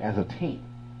we work as a team?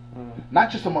 Not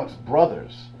just amongst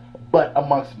brothers, but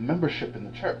amongst membership in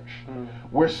the church.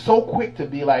 We're so quick to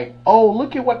be like, oh,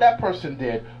 look at what that person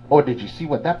did. Or did you see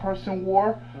what that person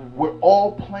wore? We're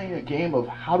all playing a game of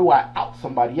how do I out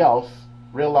somebody else,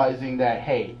 realizing that,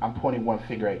 hey, I'm pointing one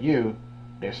finger at you.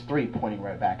 There's three pointing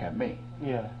right back at me.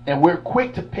 Yeah. And we're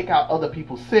quick to pick out other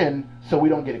people's sin so we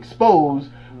don't get exposed,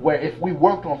 where if we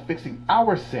worked on fixing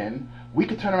our sin, we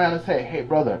could turn around and say, hey,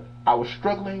 brother, I was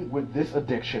struggling with this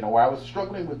addiction, or I was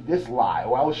struggling with this lie,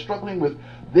 or I was struggling with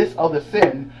this other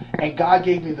sin, and God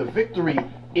gave me the victory.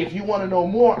 If you want to know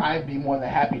more, I'd be more than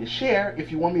happy to share.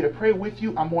 If you want me to pray with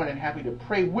you, I'm more than happy to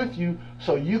pray with you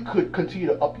so you could continue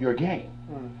to up your game.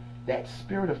 That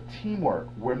spirit of teamwork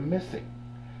we're missing.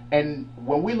 And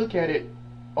when we look at it,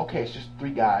 okay, it's just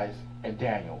three guys and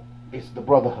Daniel. It's the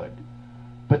brotherhood.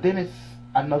 But then it's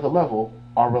another level,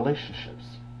 our relationships.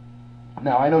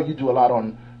 Now, I know you do a lot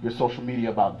on your social media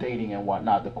about dating and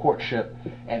whatnot, the courtship,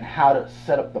 and how to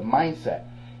set up the mindset.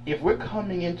 If we're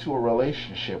coming into a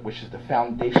relationship, which is the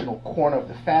foundational corner of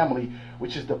the family,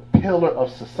 which is the pillar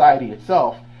of society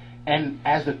itself, and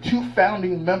as the two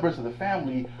founding members of the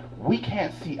family, we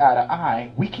can't see eye to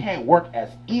eye, we can't work as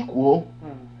equal,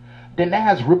 then that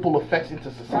has ripple effects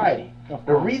into society.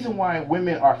 The reason why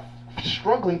women are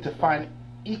struggling to find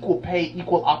equal pay,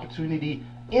 equal opportunity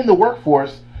in the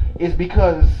workforce is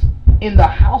because in the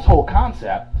household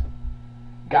concept,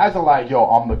 guys are like, yo,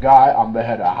 I'm the guy, I'm the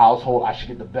head of the household, I should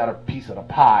get the better piece of the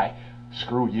pie,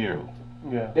 screw you.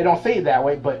 Yeah. They don't say it that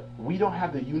way, but we don't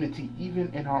have the unity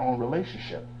even in our own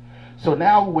relationship. So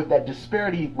now with that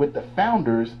disparity with the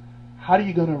founders, how are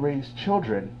you going to raise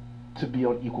children to be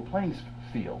on equal playing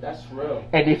field? That's real.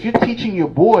 And if you're teaching your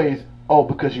boys, oh,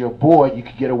 because you're a boy, you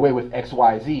could get away with X,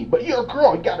 Y, Z. But you're a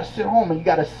girl, you got to sit home and you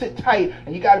got to sit tight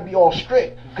and you got to be all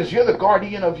strict because you're the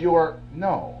guardian of your...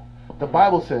 No. The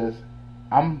Bible says,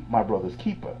 I'm my brother's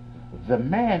keeper. The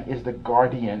man is the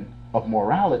guardian of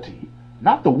morality,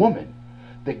 not the woman.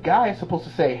 The guy is supposed to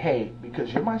say, hey,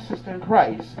 because you're my sister in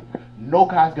Christ, no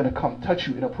guy's going to come touch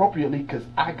you inappropriately because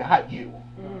I got you.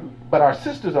 But our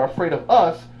sisters are afraid of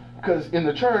us because in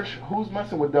the church, who's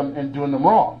messing with them and doing them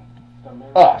wrong?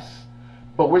 Us.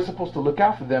 But we're supposed to look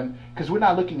out for them because we're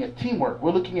not looking at teamwork.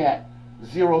 We're looking at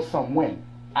zero-sum win.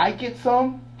 I get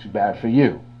some, too bad for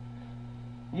you.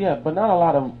 Yeah, but not a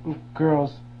lot of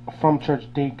girls from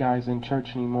church date guys in church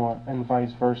anymore, and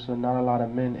vice versa. Not a lot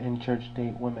of men in church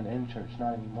date women in church.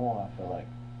 Not anymore, I feel like.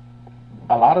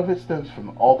 A lot of it stems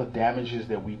from all the damages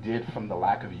that we did from the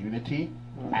lack of unity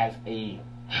as a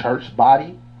church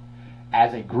body,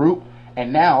 as a group.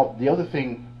 And now, the other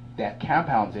thing that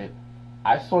compounds it,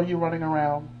 I saw you running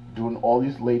around doing all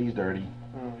these ladies dirty.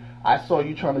 I saw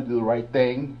you trying to do the right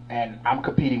thing, and I'm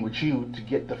competing with you to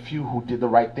get the few who did the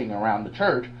right thing around the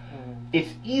church. It's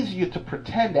easier to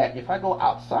pretend that if I go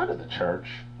outside of the church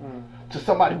to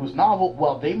somebody who's novel,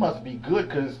 well, they must be good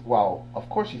because, well, of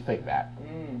course you think that.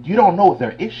 You don't know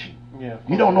their issue. Yeah.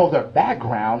 You don't know their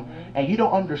background, and you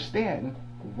don't understand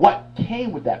what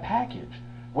came with that package.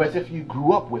 Whereas if you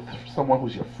grew up with someone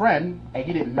who's your friend, and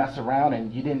you didn't mess around,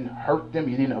 and you didn't hurt them,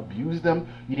 you didn't abuse them,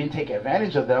 you didn't take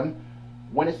advantage of them,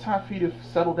 when it's time for you to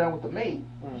settle down with the mate,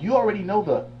 you already know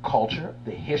the culture,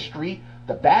 the history,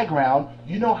 the background.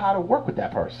 You know how to work with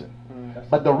that person.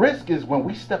 But the risk is when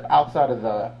we step outside of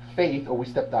the faith or we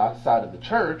step outside of the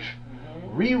church,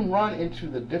 we run into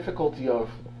the difficulty of,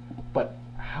 but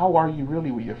how are you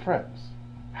really with your friends?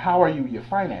 How are you with your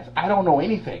finance? I don't know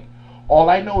anything. All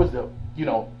I know is the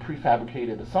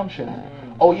prefabricated assumption.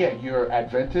 Oh yeah, you're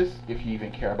Adventist, if you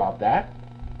even care about that.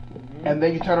 And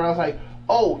then you turn around and say,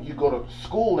 oh, you go to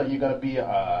school and you're going to be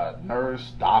a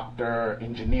nurse, doctor,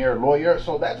 engineer, lawyer,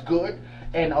 so that's good.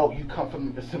 And oh, you come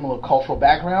from a similar cultural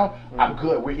background, I'm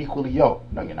good, we're equally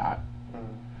yoked. No, you're not.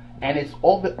 And it's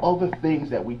all the other things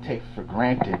that we take for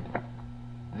granted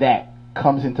that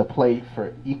comes into play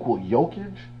for equal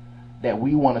yokage that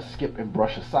we want to skip and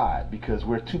brush aside because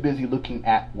we're too busy looking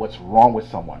at what's wrong with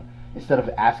someone instead of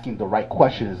asking the right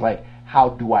question. Is like, how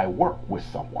do I work with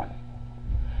someone?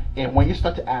 And when you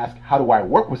start to ask, how do I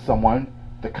work with someone,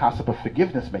 the concept of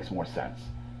forgiveness makes more sense.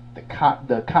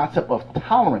 The concept of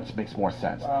tolerance makes more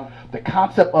sense. Wow. The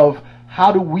concept of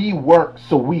how do we work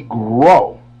so we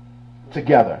grow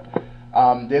together.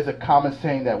 There's a common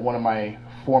saying that one of my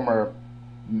former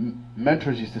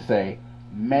mentors used to say,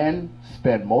 men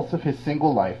spend most of his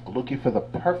single life looking for the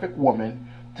perfect woman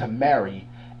to marry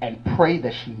and pray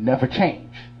that she never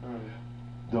change.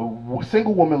 The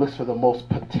single woman looks for the most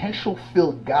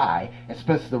potential-filled guy and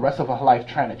spends the rest of her life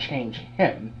trying to change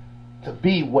him to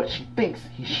be what she thinks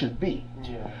he should be.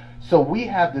 Yeah. So we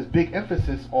have this big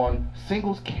emphasis on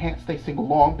singles can't stay single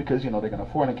long because, they're going to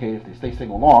fornicate if they stay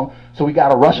single long. So we got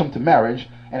to rush them to marriage.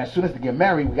 And as soon as they get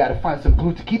married, we got to find some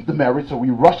glue to keep them married. So we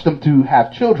rush them to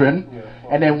have children. Yeah.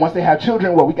 And then once they have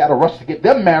children, well, we got to rush to get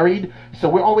them married. So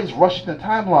we're always rushing the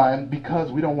timeline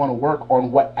because we don't want to work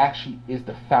on what actually is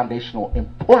the foundational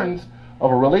importance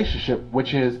of a relationship,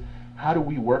 which is how do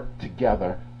we work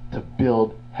together to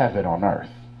build heaven on earth?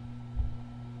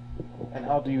 And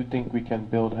how do you think we can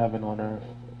build heaven on earth?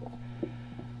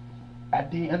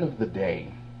 At the end of the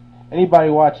day, Anybody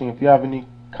watching, if you have any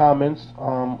comments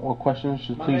or questions,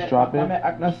 just please drop My it. man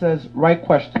Akna says, right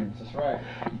questions. That's right.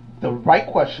 the right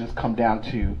questions come down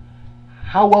to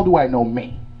how well do I know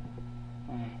me?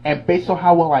 And based on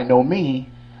how well I know me,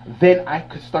 then I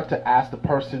could start to ask the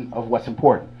person of what's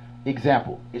important.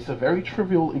 Example. It's a very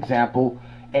trivial example,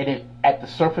 and it at the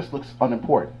surface looks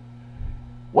unimportant.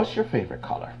 What's your favorite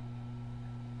color?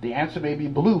 The answer may be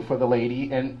blue for the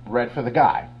lady and red for the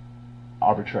guy.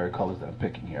 Arbitrary colors that I'm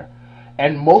picking here.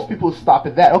 And most people stop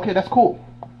at that. Okay, that's cool.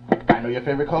 I know your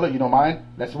favorite color. You don't mind?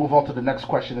 Let's move on to the next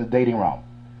question in the dating realm.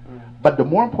 But the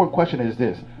more important question is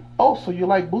this. Oh, so you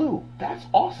like blue. That's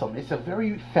awesome. It's a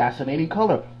very fascinating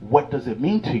color. What does it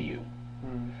mean to you?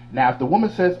 Now, if the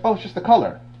woman says, oh, it's just a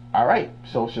color. All right,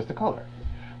 so it's just a color.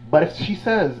 But if she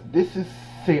says, this is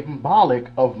symbolic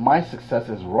of my success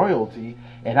as royalty,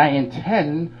 and I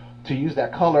intend to use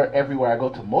that color everywhere I go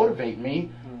to motivate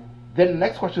me, then the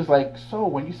next question is like, so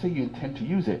when you say you intend to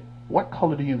use it, what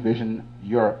color do you envision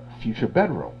your future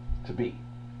bedroom to be?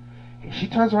 If she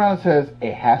turns around and says,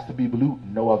 it has to be blue,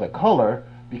 no other color,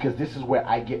 because this is where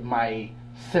I get my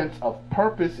sense of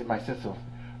purpose and my sense of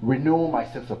renewal, my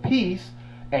sense of peace,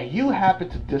 and you happen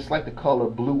to dislike the color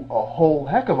blue a whole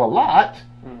heck of a lot,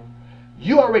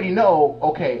 you already know,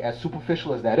 okay, as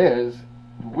superficial as that is,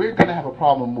 we're going to have a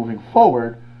problem moving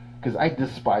forward because I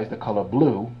despise the color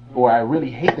blue, or I really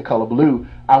hate the color blue.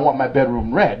 I want my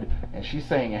bedroom red, and she's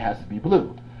saying it has to be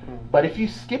blue. But if you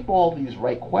skip all these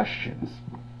right questions,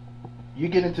 you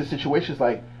get into situations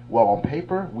like, well, on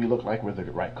paper, we look like we're the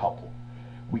right couple.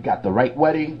 We got the right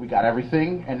wedding, we got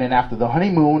everything, and then after the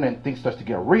honeymoon and things starts to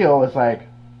get real, it's like,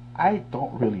 I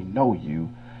don't really know you,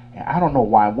 and I don't know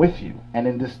why I'm with you. And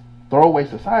in this throwaway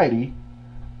society,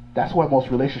 that's why most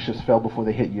relationships fail before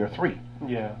they hit year 3.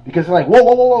 Yeah. Because they're like, whoa,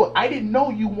 whoa, whoa, whoa, I didn't know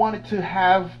you wanted to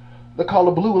have the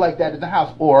color blue like that in the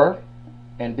house. Or,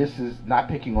 and this is not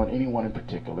picking on anyone in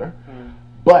particular,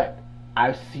 but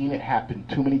I've seen it happen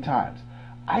too many times.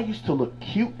 I used to look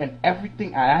cute and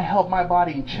everything, and I held my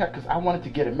body in check because I wanted to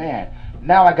get a man.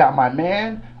 Now I got my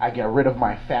man, I get rid of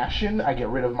my fashion, I get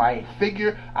rid of my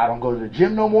figure, I don't go to the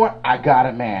gym no more, I got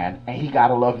a man, and he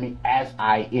gotta love me as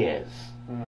I is.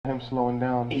 Him slowing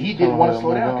down. He didn't want to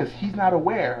slow down because he's not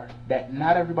aware that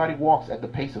not everybody walks at the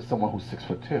pace of someone who's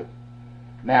 6'2".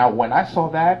 Now, when I saw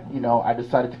that, I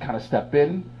decided to kind of step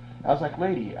in. I was like,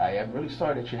 lady, I am really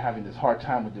sorry that you're having this hard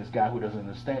time with this guy who doesn't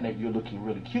understand that you're looking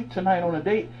really cute tonight on a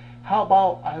date. How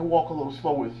about I walk a little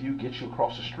slower with you, get you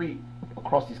across the street,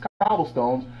 across these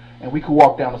cobblestones, and we could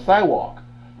walk down the sidewalk.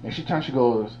 And she turns, she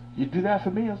goes, you do that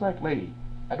for me? I was like, lady,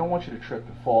 I don't want you to trip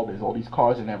and fall. There's all these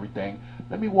cars and everything.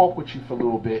 Let me walk with you for a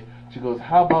little bit. She goes,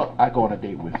 how about I go on a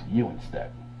date with you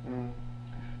instead?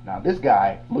 Now, this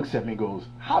guy looks at me and goes,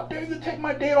 how dare you take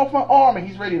my date off my arm? And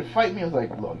he's ready to fight me. I was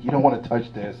like, look, you don't want to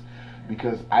touch this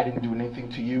because I didn't do anything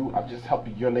to you. I'm just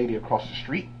helping your lady across the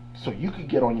street so you could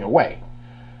get on your way.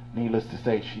 Needless to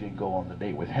say, she didn't go on the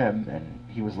date with him, and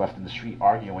he was left in the street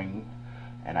arguing,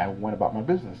 and I went about my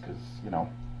business because,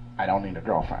 I don't need a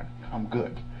girlfriend. I'm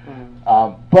good.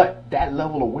 But that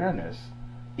level of awareness,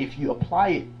 if you apply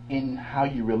it in how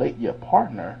you relate to your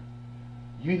partner,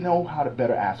 you know how to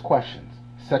better ask questions.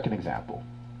 Second example,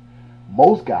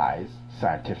 most guys,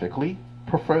 scientifically,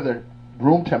 prefer their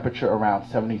room temperature around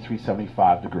 73,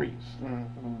 75 degrees.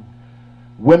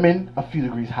 Women a few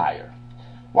degrees higher.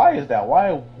 Why is that?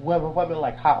 Why women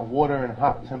like hot water and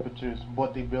hot temperatures,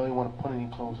 but they barely want to put any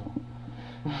clothes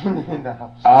on in the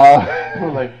house?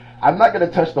 Like, I'm not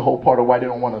gonna touch the whole part of why they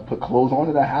don't want to put clothes on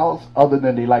in the house, other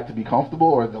than they like to be comfortable.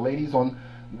 Or the ladies on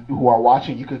who are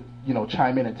watching, you could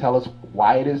chime in and tell us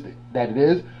why it is that it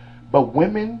is. But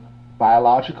women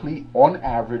biologically, on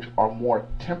average, are more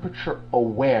temperature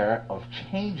aware of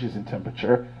changes in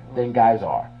temperature than guys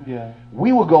are. Yeah.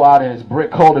 We would go out and it's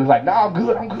brick cold and it's like, nah, I'm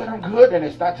good, and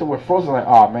it's not till we're frozen like,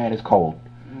 oh man, it's cold.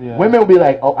 Yeah. Women will be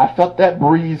like, oh, I felt that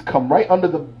breeze come right under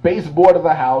the baseboard of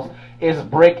the house. It's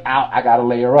brick out, I gotta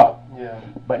layer up. Yeah.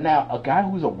 But now a guy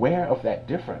who's aware of that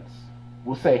difference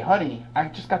will say, honey, I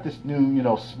just got this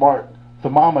new, smart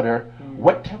thermometer.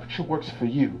 What temperature works for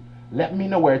you? Let me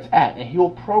know where it's at. And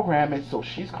he'll program it so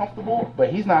she's comfortable,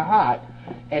 but he's not hot.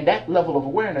 And that level of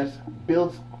awareness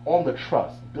builds on the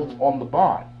trust, builds on the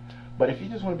bond. But if you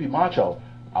just want to be macho,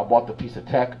 I bought the piece of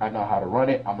tech, I know how to run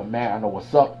it, I'm a man, I know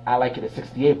what's up, I like it at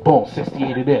 68, boom,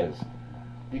 68 it is.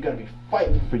 You're going to be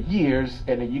fighting for years,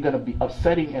 and then you're going to be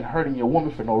upsetting and hurting your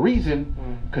woman for no reason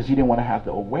because you didn't want to have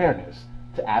the awareness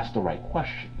to ask the right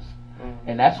questions.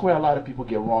 And that's where a lot of people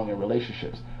get wrong in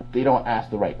relationships. They don't ask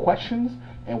the right questions,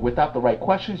 and without the right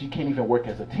questions, you can't even work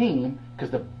as a team because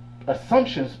the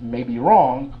assumptions may be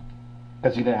wrong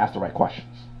because you didn't ask the right questions.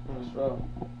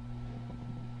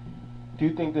 Do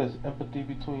you think there's empathy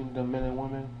between the men and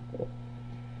women?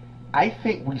 I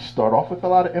think we start off with a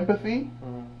lot of empathy,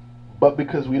 but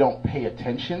because we don't pay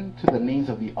attention to the needs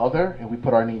of the other and we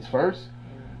put our needs first,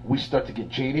 we start to get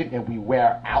jaded and we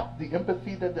wear out the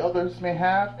empathy that the others may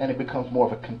have, and it becomes more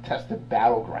of a contested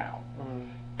battleground.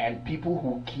 And people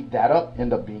who keep that up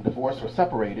end up being divorced or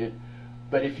separated.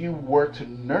 But if you were to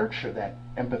nurture that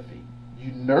empathy,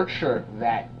 you nurture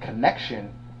that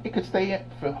connection, it could stay in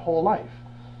for the whole life.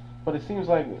 But it seems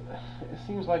like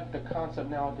the concept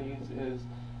nowadays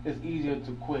is easier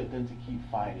to quit than to keep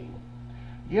fighting.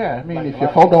 Yeah, I mean, Like, if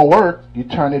your phone don't work, you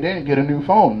turn it in and get a new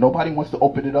phone. Nobody wants to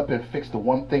open it up and fix the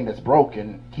one thing that's broke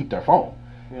and keep their phone.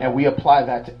 Yeah. And we apply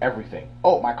that to everything.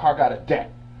 Oh, my car got a dent.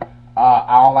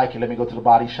 I don't like it. Let me go to the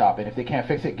body shop. And if they can't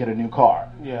fix it, get a new car.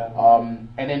 Yeah.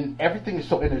 And then everything is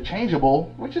so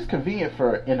interchangeable, which is convenient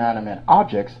for inanimate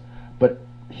objects, but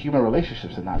human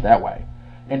relationships are not that way.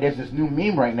 And there's this new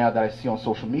meme right now that I see on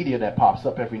social media that pops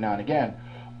up every now and again.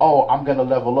 Oh, I'm going to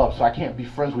level up, so I can't be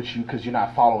friends with you because you're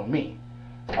not following me.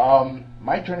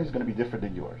 My journey is going to be different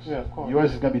than yours. Yeah, of course.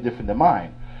 Yours is going to be different than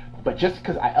mine. But just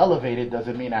because I elevated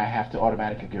doesn't mean I have to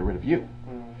automatically get rid of you.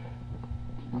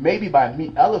 Maybe by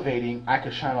me elevating, I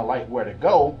could shine a light where to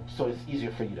go, so it's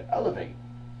easier for you to elevate,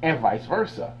 and vice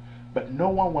versa. But no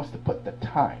one wants to put the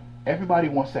time. Everybody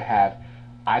wants to have,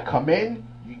 I come in,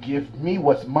 you give me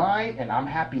what's mine, and I'm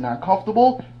happy and I'm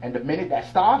comfortable, and the minute that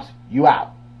stops, you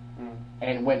out.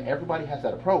 And when everybody has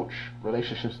that approach,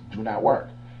 relationships do not work.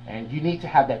 And you need to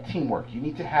have that teamwork. You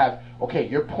need to have, okay,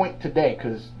 your point today,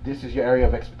 because this is your area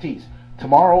of expertise.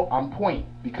 Tomorrow, I'm point,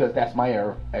 because that's my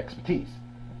area of expertise.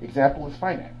 Example is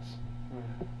finance.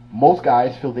 Most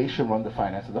guys feel they should run the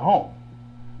finance of the home.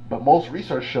 But most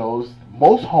research shows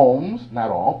most homes, not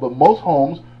all, but most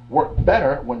homes work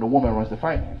better when the woman runs the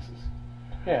finances.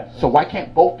 Yeah. So why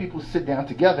can't both people sit down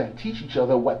together and teach each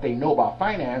other what they know about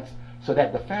finance so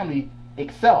that the family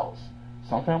excels?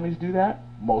 Some families do that,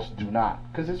 most do not,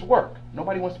 because it's work.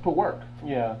 Nobody wants to put work.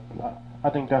 Yeah, I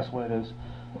think that's what it is.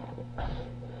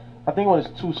 I think when it's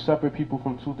two separate people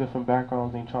from two different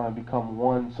backgrounds and trying to become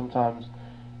one, sometimes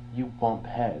you bump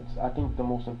heads. I think the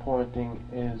most important thing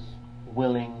is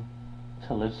willing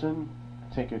to listen,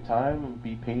 take your time, and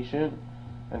be patient,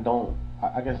 and don't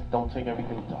take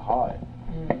everything to heart.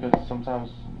 Because sometimes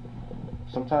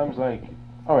like,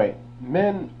 all right,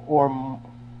 men are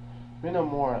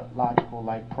more logical,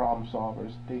 like problem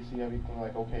solvers. They see everything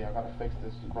like, okay, I gotta fix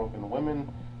this, it's broken.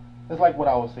 Women, it's like what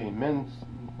I was saying.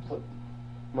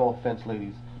 No offense,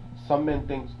 ladies. Some men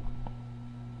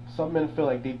feel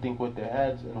like they think with their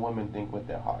heads, and women think with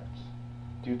their hearts.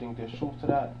 Do you think there's truth to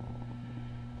that?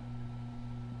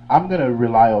 I'm going to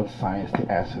rely on science to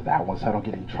answer that one so I don't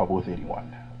get in trouble with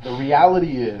anyone. The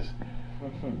reality is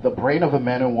the brain of a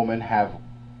man and woman have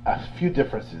a few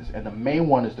differences, and the main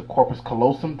one is the corpus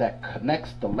callosum that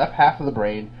connects the left half of the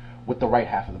brain with the right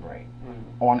half of the brain.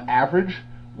 On average,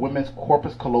 women's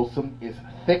corpus callosum is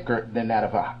thicker than that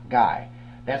of a guy.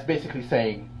 That's basically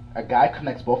saying a guy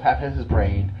connects both halves of his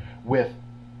brain with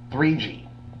 3G,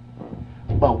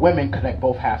 but women connect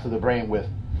both halves of the brain with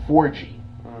 4G.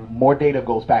 More data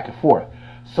goes back and forth.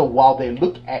 So while they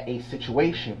look at a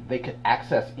situation, they can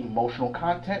access emotional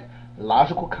content,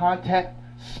 logical content,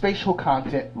 spatial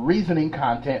content, reasoning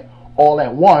content, all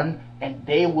at one, and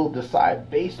they will decide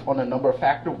based on a number of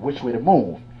factors which way to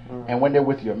move. And when they're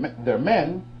with their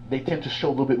men, they tend to show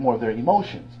a little bit more of their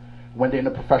emotions. When they're in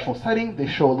a professional setting, they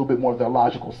show a little bit more of their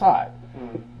logical side.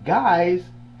 Guys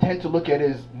tend to look at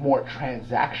it as more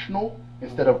transactional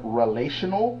instead of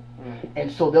relational,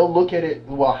 and so they'll look at it,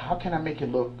 well, how can I make it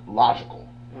look logical?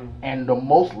 And the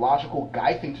most logical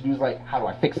guy thing to do is like, how do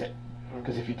I fix it?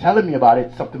 Because if you're telling me about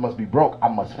it, something must be broke, I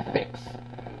must fix.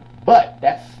 But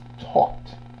that's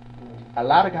taught. A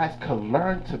lot of guys can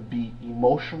learn to be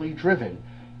emotionally driven,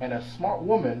 and a smart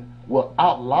woman will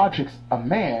out-logic a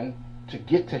man to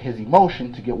get to his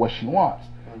emotion, to get what she wants.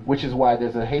 Which is why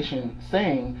there's a Haitian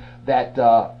saying that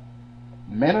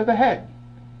men are the head,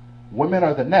 women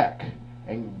are the neck,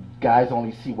 and guys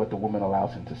only see what the woman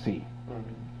allows him to see.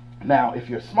 Now, if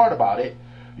you're smart about it,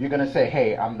 you're going to say,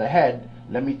 hey, I'm the head,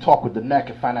 let me talk with the neck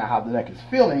and find out how the neck is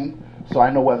feeling, so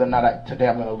I know whether or not today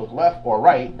I'm going to look left or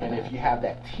right. And if you have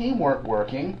that teamwork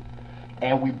working,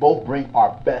 and we both bring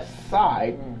our best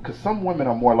side, because some women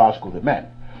are more logical than men,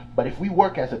 but if we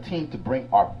work as a team to bring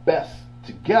our best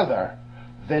together,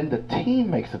 then the team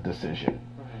makes a decision.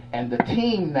 And the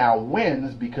team now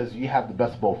wins because you have the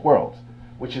best of both worlds,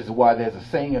 which is why there's a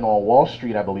saying in on Wall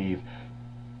Street, I believe,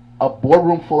 a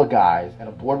boardroom full of guys and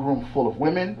a boardroom full of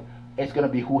women, it's going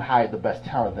to be who hired the best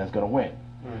talent that's going to win.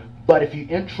 But if you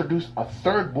introduce a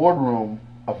third boardroom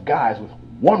of guys with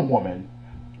one woman,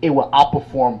 it will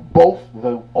outperform both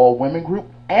the all-women group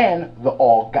and the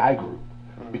all-guy group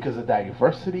because of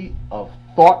diversity of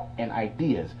thought and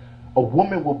ideas. A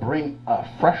woman will bring a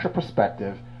fresher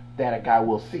perspective that a guy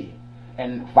will see,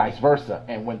 and vice versa.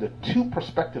 And when the two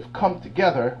perspectives come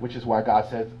together, which is why God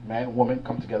says man and woman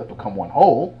come together, become one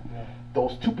whole,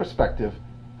 those two perspectives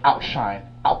outshine,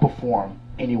 outperform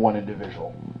any one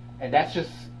individual. And that's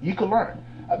just, you can learn.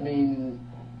 I mean,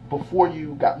 before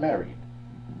you got married,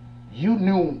 you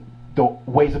knew the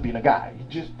ways of being a guy.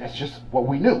 That's just what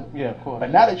we knew. Yeah, of course.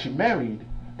 But now that you're married,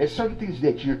 there's certain things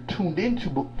that you're tuned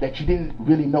into that you didn't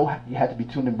really know you had to be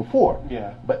tuned in before.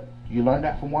 Yeah. But you learned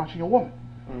that from watching a woman.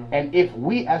 And if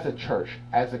we as a church,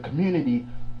 as a community,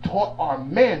 taught our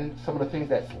men some of the things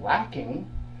that's lacking,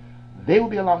 they will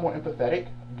be a lot more empathetic,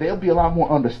 they'll be a lot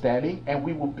more understanding, and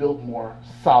we will build more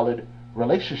solid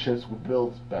relationships. We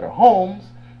build better homes,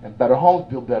 and better homes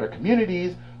build better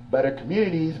communities. Better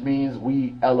communities means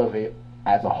we elevate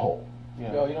as a whole.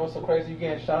 Yeah. Yo, you know what's so crazy? You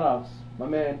getting shout outs. My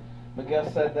man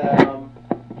Miguel said that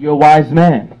you're a wise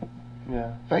man.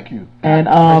 Yeah. Thank you. And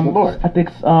Praise the Lord. I think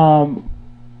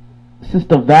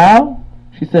Sister Val,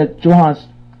 she said Johannes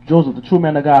Joseph, the true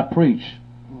man of God, preach.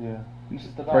 Yeah.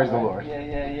 Sister Val, Praise the right? Lord.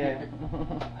 Yeah.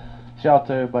 Shout out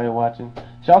to everybody watching.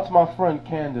 Shout out to my friend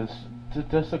Candace.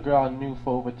 Just a girl I knew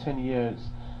for over 10 years.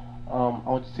 I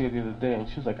went to see her the other day, and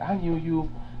she was like, I knew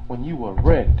you when you were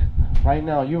Rick. Right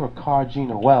now, you're a Car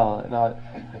Gina Well. And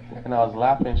I was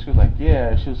laughing. She was like,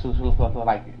 yeah. She was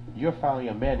like, you're finally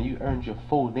a man, and you earned your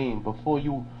full name. Before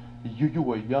you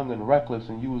were young and reckless,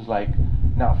 and you was like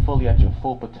not fully at your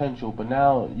full potential, but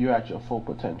now you're at your full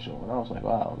potential. And I was like,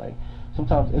 wow. Like,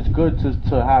 sometimes it's good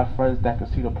to have friends that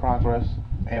can see the progress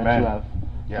that you have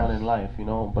done in life, you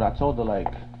know. But I told her,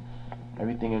 like,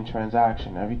 everything in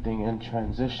transaction, everything in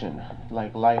transition,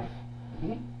 like life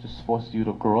just forces you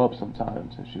to grow up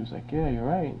sometimes. And she was like, yeah, you're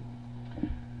right.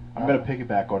 I'm going to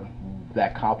piggyback on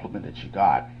that compliment that you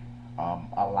got.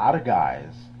 A lot of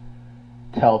guys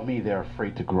tell me they're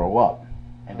afraid to grow up,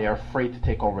 and they're afraid to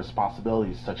take on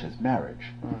responsibilities such as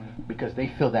marriage because they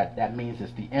feel that means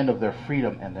it's the end of their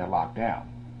freedom and they're locked down.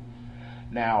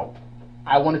 Now,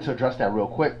 I wanted to address that real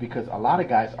quick because a lot of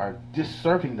guys are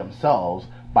disserving themselves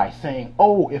by saying,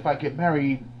 oh, if I get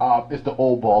married, it's the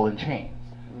old ball and chains.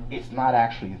 It's not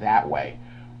actually that way.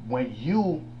 When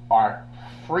you are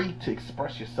free to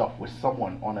express yourself with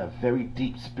someone on a very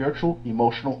deep spiritual,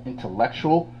 emotional,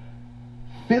 intellectual,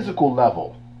 physical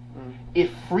level, it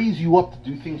frees you up to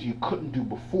do things you couldn't do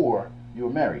before you were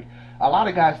married. A lot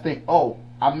of guys think, oh,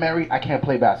 I'm married, I can't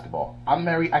play basketball. I'm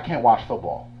married, I can't watch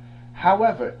football.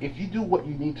 However, if you do what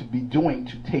you need to be doing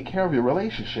to take care of your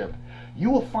relationship, you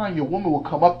will find your woman will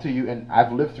come up to you, and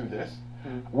I've lived through this,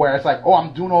 where it's like, oh,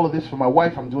 I'm doing all of this for my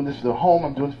wife, I'm doing this for the home,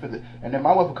 I'm doing this for the... And then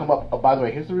my wife will come up, oh, by the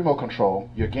way, here's the remote control,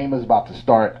 your game is about to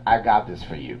start, I got this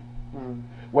for you.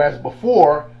 Whereas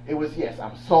before, it was, yes,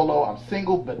 I'm solo, I'm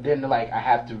single, but then, like, I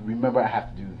have to remember I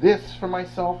have to do this for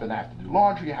myself, and I have to do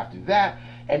laundry, I have to do that,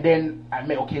 and then I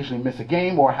may occasionally miss a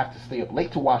game, or I have to stay up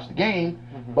late to watch the game,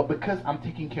 but because I'm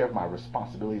taking care of my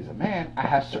responsibilities as a man, I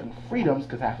have certain freedoms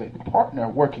because I have a partner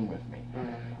working with me.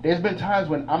 There's been times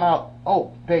when I'm out,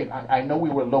 oh, babe, I know we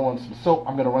were low on some soap,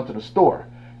 I'm going to run to the store.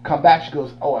 Come back, she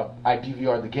goes, oh, I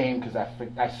DVR'd the game because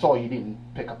I saw you didn't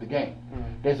pick up the game.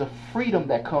 There's a freedom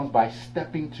that comes by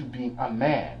stepping to being a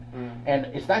man. And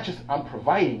it's not just I'm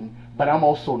providing, but I'm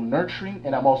also nurturing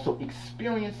and I'm also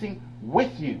experiencing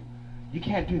with you. You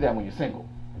can't do that when you're single.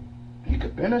 You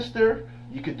could minister,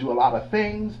 you could do a lot of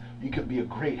things, you could be a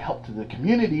great help to the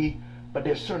community, but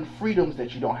there's certain freedoms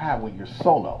that you don't have when you're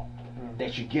solo,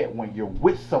 that you get when you're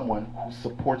with someone who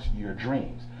supports your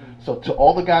dreams. So to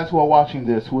all the guys who are watching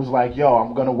this, who is like, yo,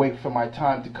 I'm going to wait for my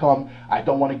time to come, I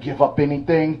don't want to give up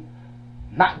anything,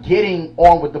 not getting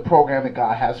on with the program that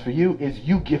God has for you is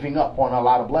you giving up on a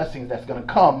lot of blessings that's going to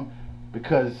come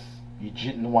because you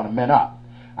didn't want to man up.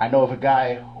 I know of a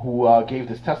guy who gave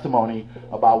this testimony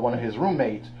about one of his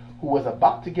roommates who was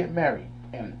about to get married.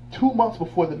 And 2 months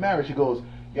before the marriage, he goes,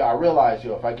 yeah, I realize,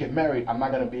 if I get married, I'm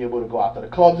not going to be able to go out to the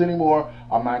clubs anymore.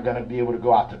 I'm not going to be able to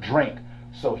go out to drink.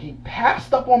 So he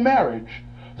passed up on marriage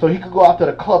so he could go out to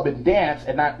the club and dance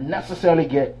and not necessarily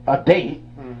get a date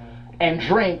and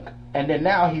drink. And then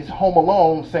now he's home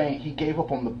alone saying he gave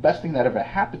up on the best thing that ever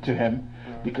happened to him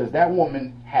because that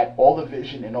woman had all the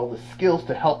vision and all the skills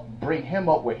to help bring him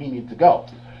up where he needed to go.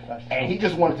 And he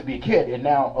just wanted to be a kid. And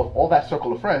now of all that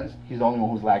circle of friends, he's the only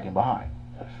one who's lagging behind.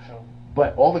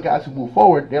 But all the guys who move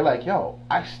forward, they're like, yo,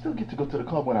 I still get to go to the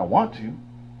club when I want to.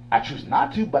 I choose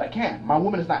not to, but I can. My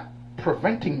woman is not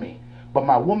preventing me, but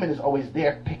my woman is always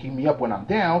there picking me up when I'm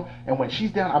down, and when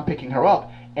she's down, I'm picking her up,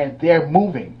 and they're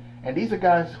moving. And these are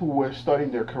guys who were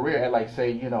starting their career at, like,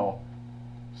 say,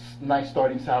 nice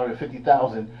starting salary of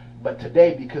 $50,000, but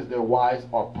today, because their wives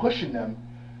are pushing them,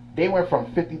 they went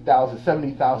from $50,000,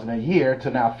 $70,000 a year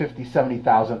to now $50,000,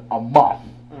 $70,000 a month.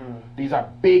 These are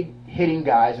big hitting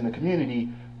guys in the community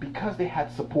because they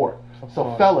had support.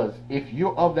 So fellas, if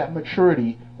you're of that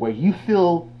maturity where you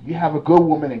feel you have a good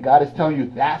woman and God is telling you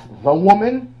that's the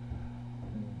woman,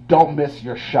 don't miss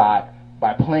your shot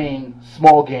by playing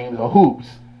small games or hoops.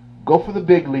 Go for the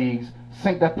big leagues,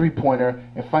 sink that three-pointer,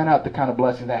 and find out the kind of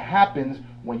blessing that happens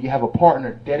when you have a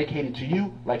partner dedicated to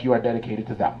you like you are dedicated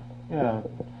to them. Yeah.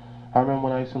 I remember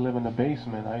when I used to live in the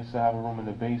basement. I used to have a room in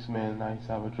the basement, and I used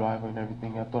to have a driveway and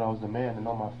everything. I thought I was the man, and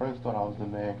all my friends thought I was the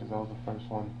man because I was the first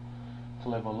one to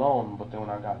live alone. But then when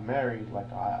I got married,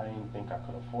 like, I didn't think I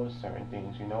could afford certain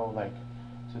things, like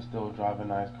to still drive a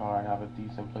nice car and have a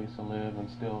decent place to live and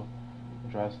still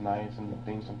dress nice and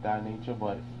things of that nature.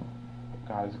 But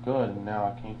God is good, and now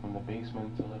I came from the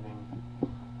basement to living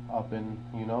up in,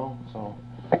 so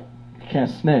You can't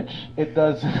snitch. it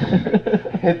does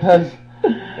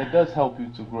it does help you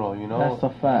to grow, That's a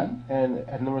fact.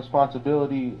 And the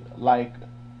responsibility,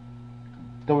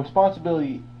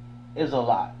 is a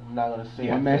lot. I'm not gonna say.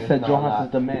 My man said Johans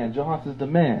is the man. Johans is the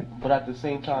man. But at the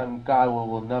same time, God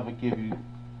will never give you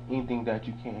anything that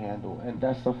you can't handle, and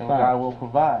That's a and fact. God will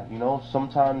provide.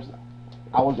 Sometimes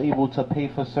I was able to pay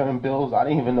for certain bills. I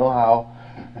didn't even know how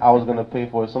I was gonna pay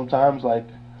for it. Sometimes, like,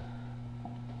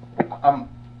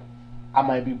 I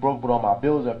might be broke, but all my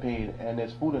bills are paid, and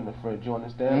there's food in the fridge. You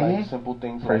understand? Like simple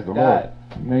things Praise like the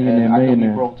that. Millionaire, and I could be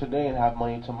millionaire. broke today and have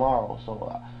money tomorrow.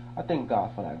 So I thank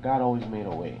God for that. God always made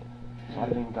a way. So I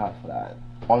thank God for that.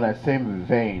 On that same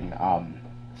vein,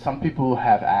 some people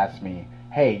have asked me,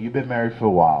 hey, you've been married for a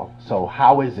while, so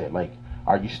how is it? Like,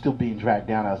 are you still being dragged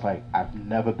down? I was like, I've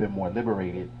never been more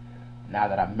liberated now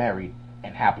that I'm married,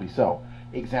 and happily so.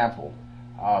 Example,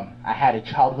 I had a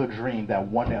childhood dream that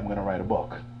one day I'm going to write a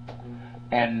book.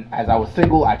 And as I was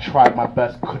single, I tried my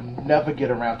best, could never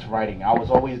get around to writing. I was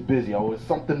always busy. Always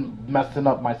something messing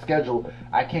up my schedule.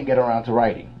 I can't get around to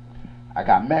writing. I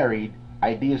got married.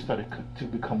 Ideas started to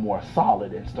become more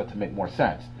solid and start to make more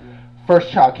sense.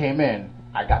 First child came in.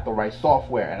 I got the right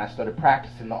software, and I started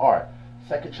practicing the art.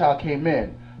 Second child came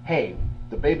in. Hey,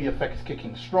 the baby effect is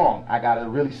kicking strong. I got to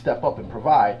really step up and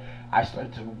provide. I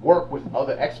started to work with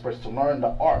other experts to learn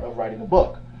the art of writing a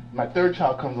book. My third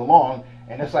child comes along,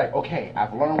 and it's like, okay,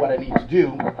 I've learned what I need to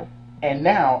do, and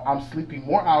now I'm sleeping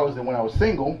more hours than when I was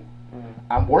single.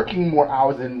 I'm working more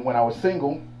hours than when I was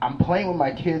single. I'm playing with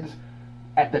my kids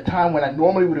at the time when I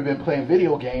normally would have been playing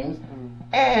video games,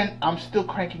 and I'm still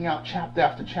cranking out chapter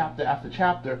after chapter after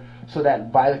chapter, so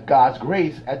that by God's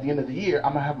grace, at the end of the year,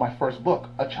 I'm going to have my first book,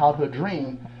 a childhood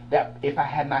dream that if I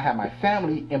had not had my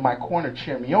family in my corner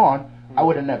cheer me on, I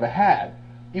would have never had.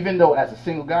 Even though as a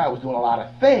single guy I was doing a lot of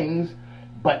things,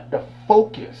 but the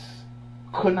focus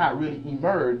could not really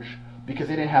emerge because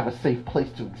they didn't have a safe place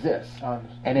to exist.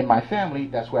 And in my family,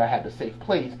 that's where I had the safe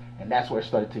place, and that's where it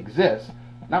started to exist.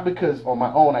 Not because on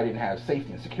my own I didn't have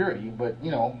safety and security, but,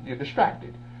 you're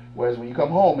distracted. Whereas when you come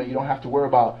home and you don't have to worry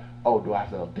about, oh, do I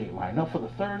have to date line up for the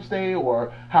Thursday,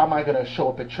 or how am I going to show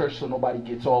up at church so nobody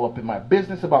gets all up in my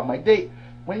business about my date?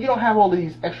 When you don't have all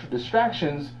these extra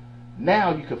distractions,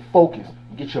 now you can focus.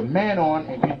 You get your man on,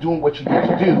 and you're doing what you need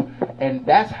to do. And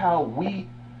that's how we.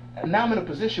 Now I'm in a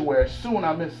position where soon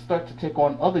I'm going to start to take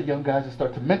on other young guys and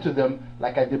start to mentor them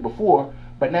like I did before.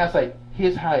 But now it's like,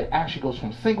 here's how it actually goes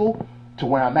from single to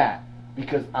where I'm at.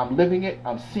 Because I'm living it,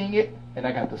 I'm seeing it, and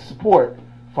I got the support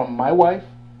from my wife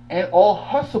and all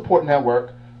her support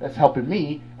network that's helping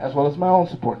me, as well as my own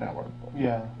support network.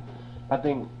 Yeah, I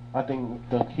think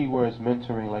the key word is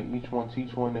mentoring. Like each one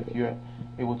teach one. If you're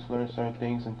able to learn certain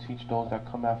things and teach those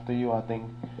that come after you, I think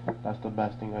that's the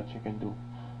best thing that you can do.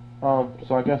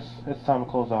 So I guess it's time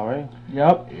to close out, right?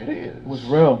 Yep. It is. It was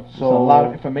real. So a lot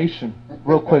of information.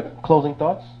 Real quick, closing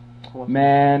thoughts?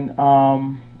 Man,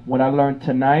 what I learned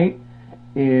tonight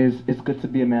is it's good to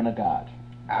be a man of God.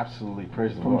 Absolutely.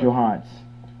 Praise the From Lord. Johans.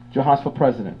 Johans for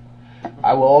president.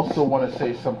 I will also want to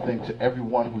say something to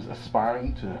everyone who's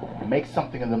aspiring to make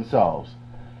something of themselves.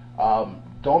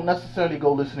 Don't necessarily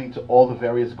go listening to all the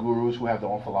various gurus who have their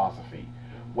own philosophy.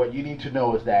 What you need to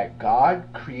know is that God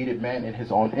created man in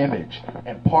his own image.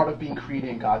 And part of being created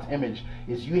in God's image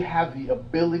is you have the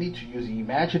ability to use the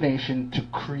imagination to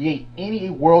create any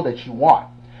world that you want.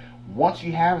 Once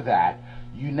you have that,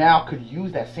 you now could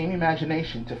use that same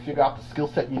imagination to figure out the skill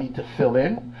set you need to fill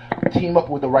in, team up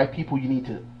with the right people you need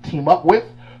to team up with,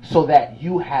 so that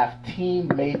you have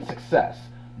team-made success.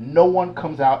 No one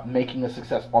comes out making a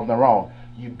success on their own.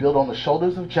 You build on the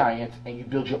shoulders of giants, and you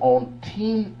build your own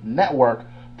team network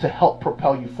to help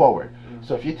propel you forward.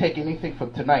 So if you take anything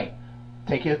from tonight,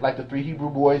 take it like the 3 Hebrew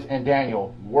boys and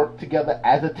Daniel, work together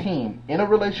as a team in a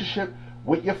relationship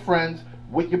with your friends,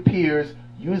 with your peers,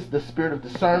 use the spirit of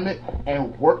discernment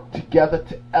and work together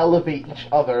to elevate each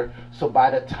other. So by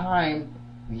the time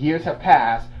years have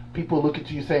passed, people look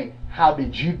at you saying, how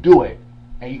did you do it?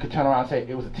 And you can turn around and say,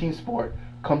 it was a team sport.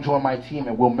 Come join my team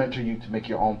and we'll mentor you to make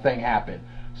your own thing happen.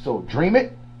 So dream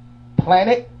it, plan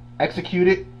it, execute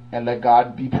it, and let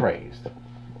God be praised.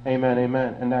 Amen,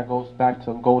 amen. And that goes back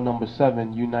to goal number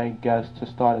 7, unite guests to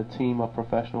start a team of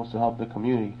professionals to help the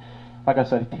community. Like I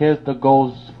said, here's the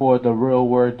goals for the Real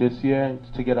Word this year. It's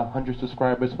to get 100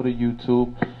 subscribers for the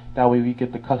YouTube. That way we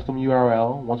get the custom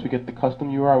URL. Once we get the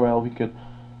custom URL, we could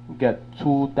get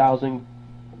 2,000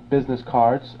 business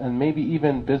cards, and maybe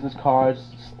even business cards,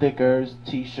 stickers,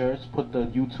 t-shirts, put the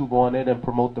YouTube on it and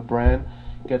promote the brand,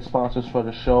 get sponsors for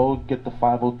the show, get the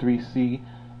 503c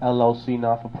LLC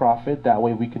not-for-profit. That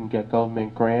way we can get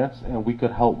government grants and we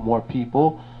could help more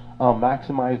people.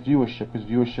 Maximize viewership, because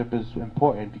viewership is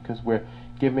important, because we're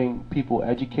giving people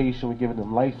education, we're giving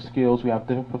them life skills, we have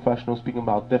different professionals speaking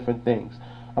about different things.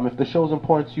 If the show is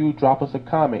important to you, drop us a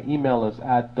comment, email us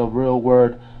at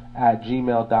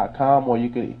therealword@gmail.com, or you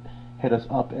can hit us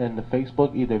up in the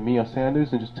Facebook, either me or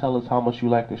Sanders, and just tell us how much you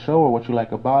like the show or what you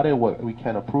like about it, what we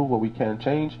can improve, what we can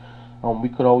change. We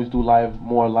could always do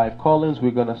more live call-ins. We're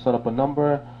going to set up a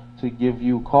number to give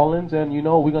you call-ins, and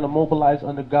we're going to mobilize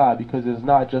under God, because it's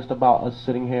not just about us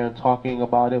sitting here and talking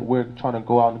about it. We're trying to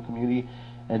go out in the community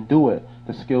and do it.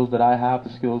 The skills that I have,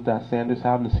 the skills that Sanders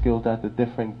have, and the skills that the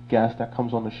different guests that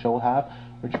comes on the show have,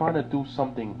 we're trying to do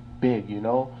something big,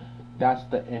 That's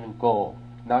the end goal.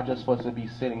 Not just for us to be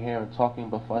sitting here and talking,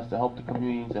 but for us to help the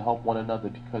community, to help one another,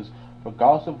 because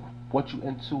regardless of what you're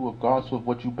into, regardless of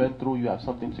what you've been through, you have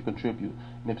something to contribute.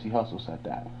 Nipsey Hussle said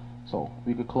that. So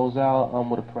we could close out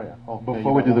with a prayer.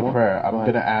 Before we do the prayer, I'm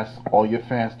going to ask all your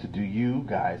fans to do you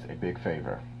guys a big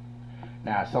favor.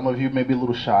 Now, some of you may be a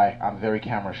little shy. I'm very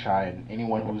camera shy, and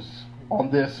anyone who's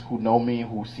on this, who know me,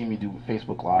 who see me do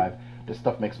Facebook Live, this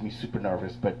stuff makes me super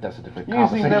nervous, but that's a different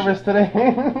conversation. You seem nervous today.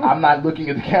 I'm not looking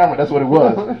at the camera, that's what it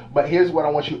was. But here's what I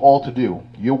want you all to do.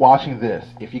 You're watching this.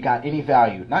 If you got any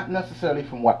value, not necessarily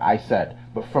from what I said,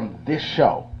 but from this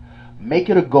show, make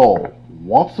it a goal.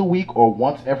 Once a week or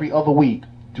once every other week,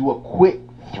 do a quick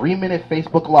 3-minute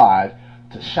Facebook Live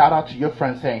to shout out to your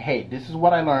friends saying, hey, this is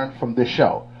what I learned from this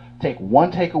show. Take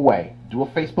one takeaway. Do a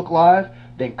Facebook Live,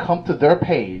 then come to their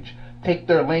page, take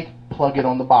their link, plug it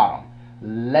on the bottom.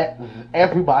 Let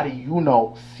everybody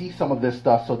see some of this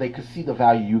stuff so they can see the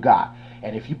value you got.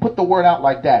 And if you put the word out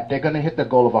like that, they're going to hit their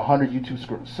goal of 100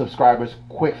 YouTube subscribers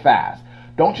quick, fast.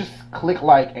 Don't just click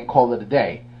like and call it a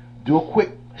day. Do a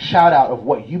quick shout out of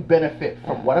what you benefit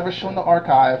from whatever show in the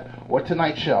archive or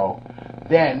tonight's show.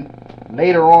 Then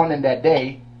later on in that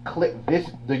day, click the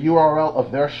URL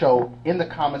of their show in the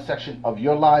comment section of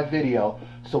your live video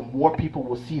so more people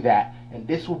will see that. And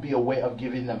this will be a way of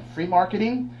giving them free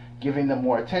marketing, giving them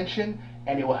more attention,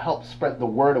 and it will help spread the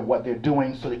word of what they're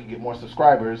doing so they can get more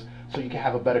subscribers, so you can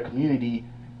have a better community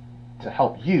to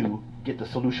help you get the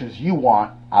solutions you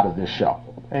want out of this show.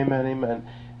 Amen, amen.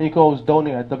 And you can always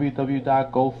donate at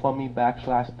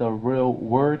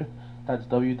www.gofundme.com/therealword. That's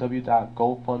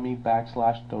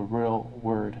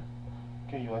www.gofundme.com/therealword.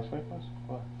 Okay, you guys ready for us?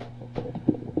 Go ahead.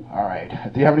 All right.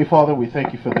 Dear Heavenly Father, we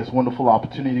thank you for this wonderful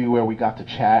opportunity where we got to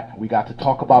chat. We got to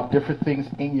talk about different things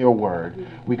in your word.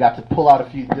 We got to pull out a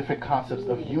few different concepts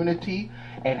of unity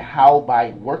and how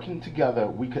by working together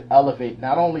we could elevate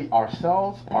not only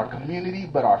ourselves, our community,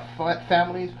 but our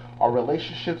families, our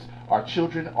relationships, our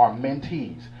children, our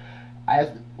mentees. As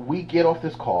we get off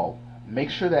this call, make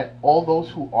sure that all those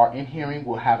who are in hearing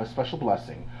will have a special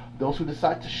blessing. Those who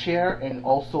decide to share and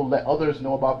also let others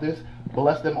know about this,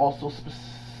 bless them also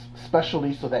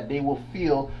especially so that they will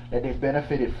feel that they've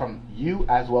benefited from you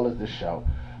as well as this show.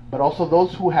 But also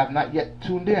those who have not yet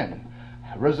tuned in,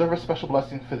 reserve a special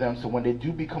blessing for them so when they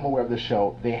do become aware of the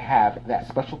show, they have that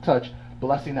special touch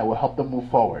blessing that will help them move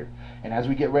forward. And as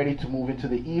we get ready to move into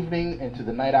the evening, into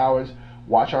the night hours,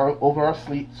 watch over our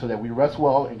sleep so that we rest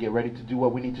well and get ready to do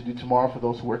what we need to do tomorrow for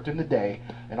those who worked in the day.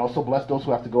 And also bless those who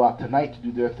have to go out tonight to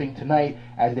do their thing tonight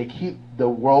as they keep the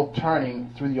world turning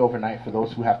through the overnight for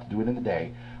those who have to do it in the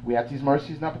day. We ask these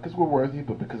mercies not because we're worthy,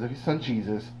 but because of your son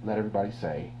Jesus. Let everybody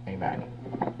say amen.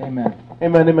 Amen.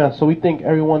 Amen, amen. So we thank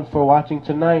everyone for watching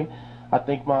tonight. I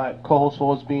thank my co-host for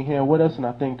always being here with us, and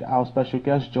I thank our special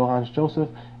guest, Johannes Joseph.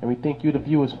 And we thank you, the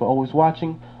viewers, for always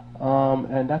watching.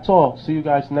 And that's all. See you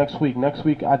guys next week. Next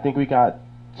week, I think we got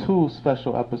 2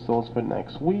 special episodes for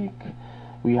next week.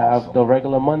 We have the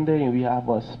regular Monday, and we have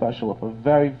a special of a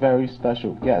very, very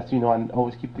special guest. You know, I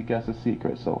always keep the guests a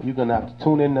secret, so you're going to have to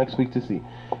tune in next week to see.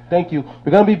 Thank you.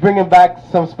 We're going to be bringing back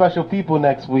some special people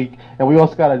next week, and we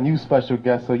also got a new special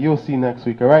guest, so you'll see next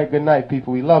week. All right? Good night,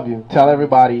 people. We love you. Tell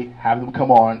everybody, have them come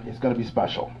on. It's going to be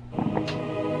special.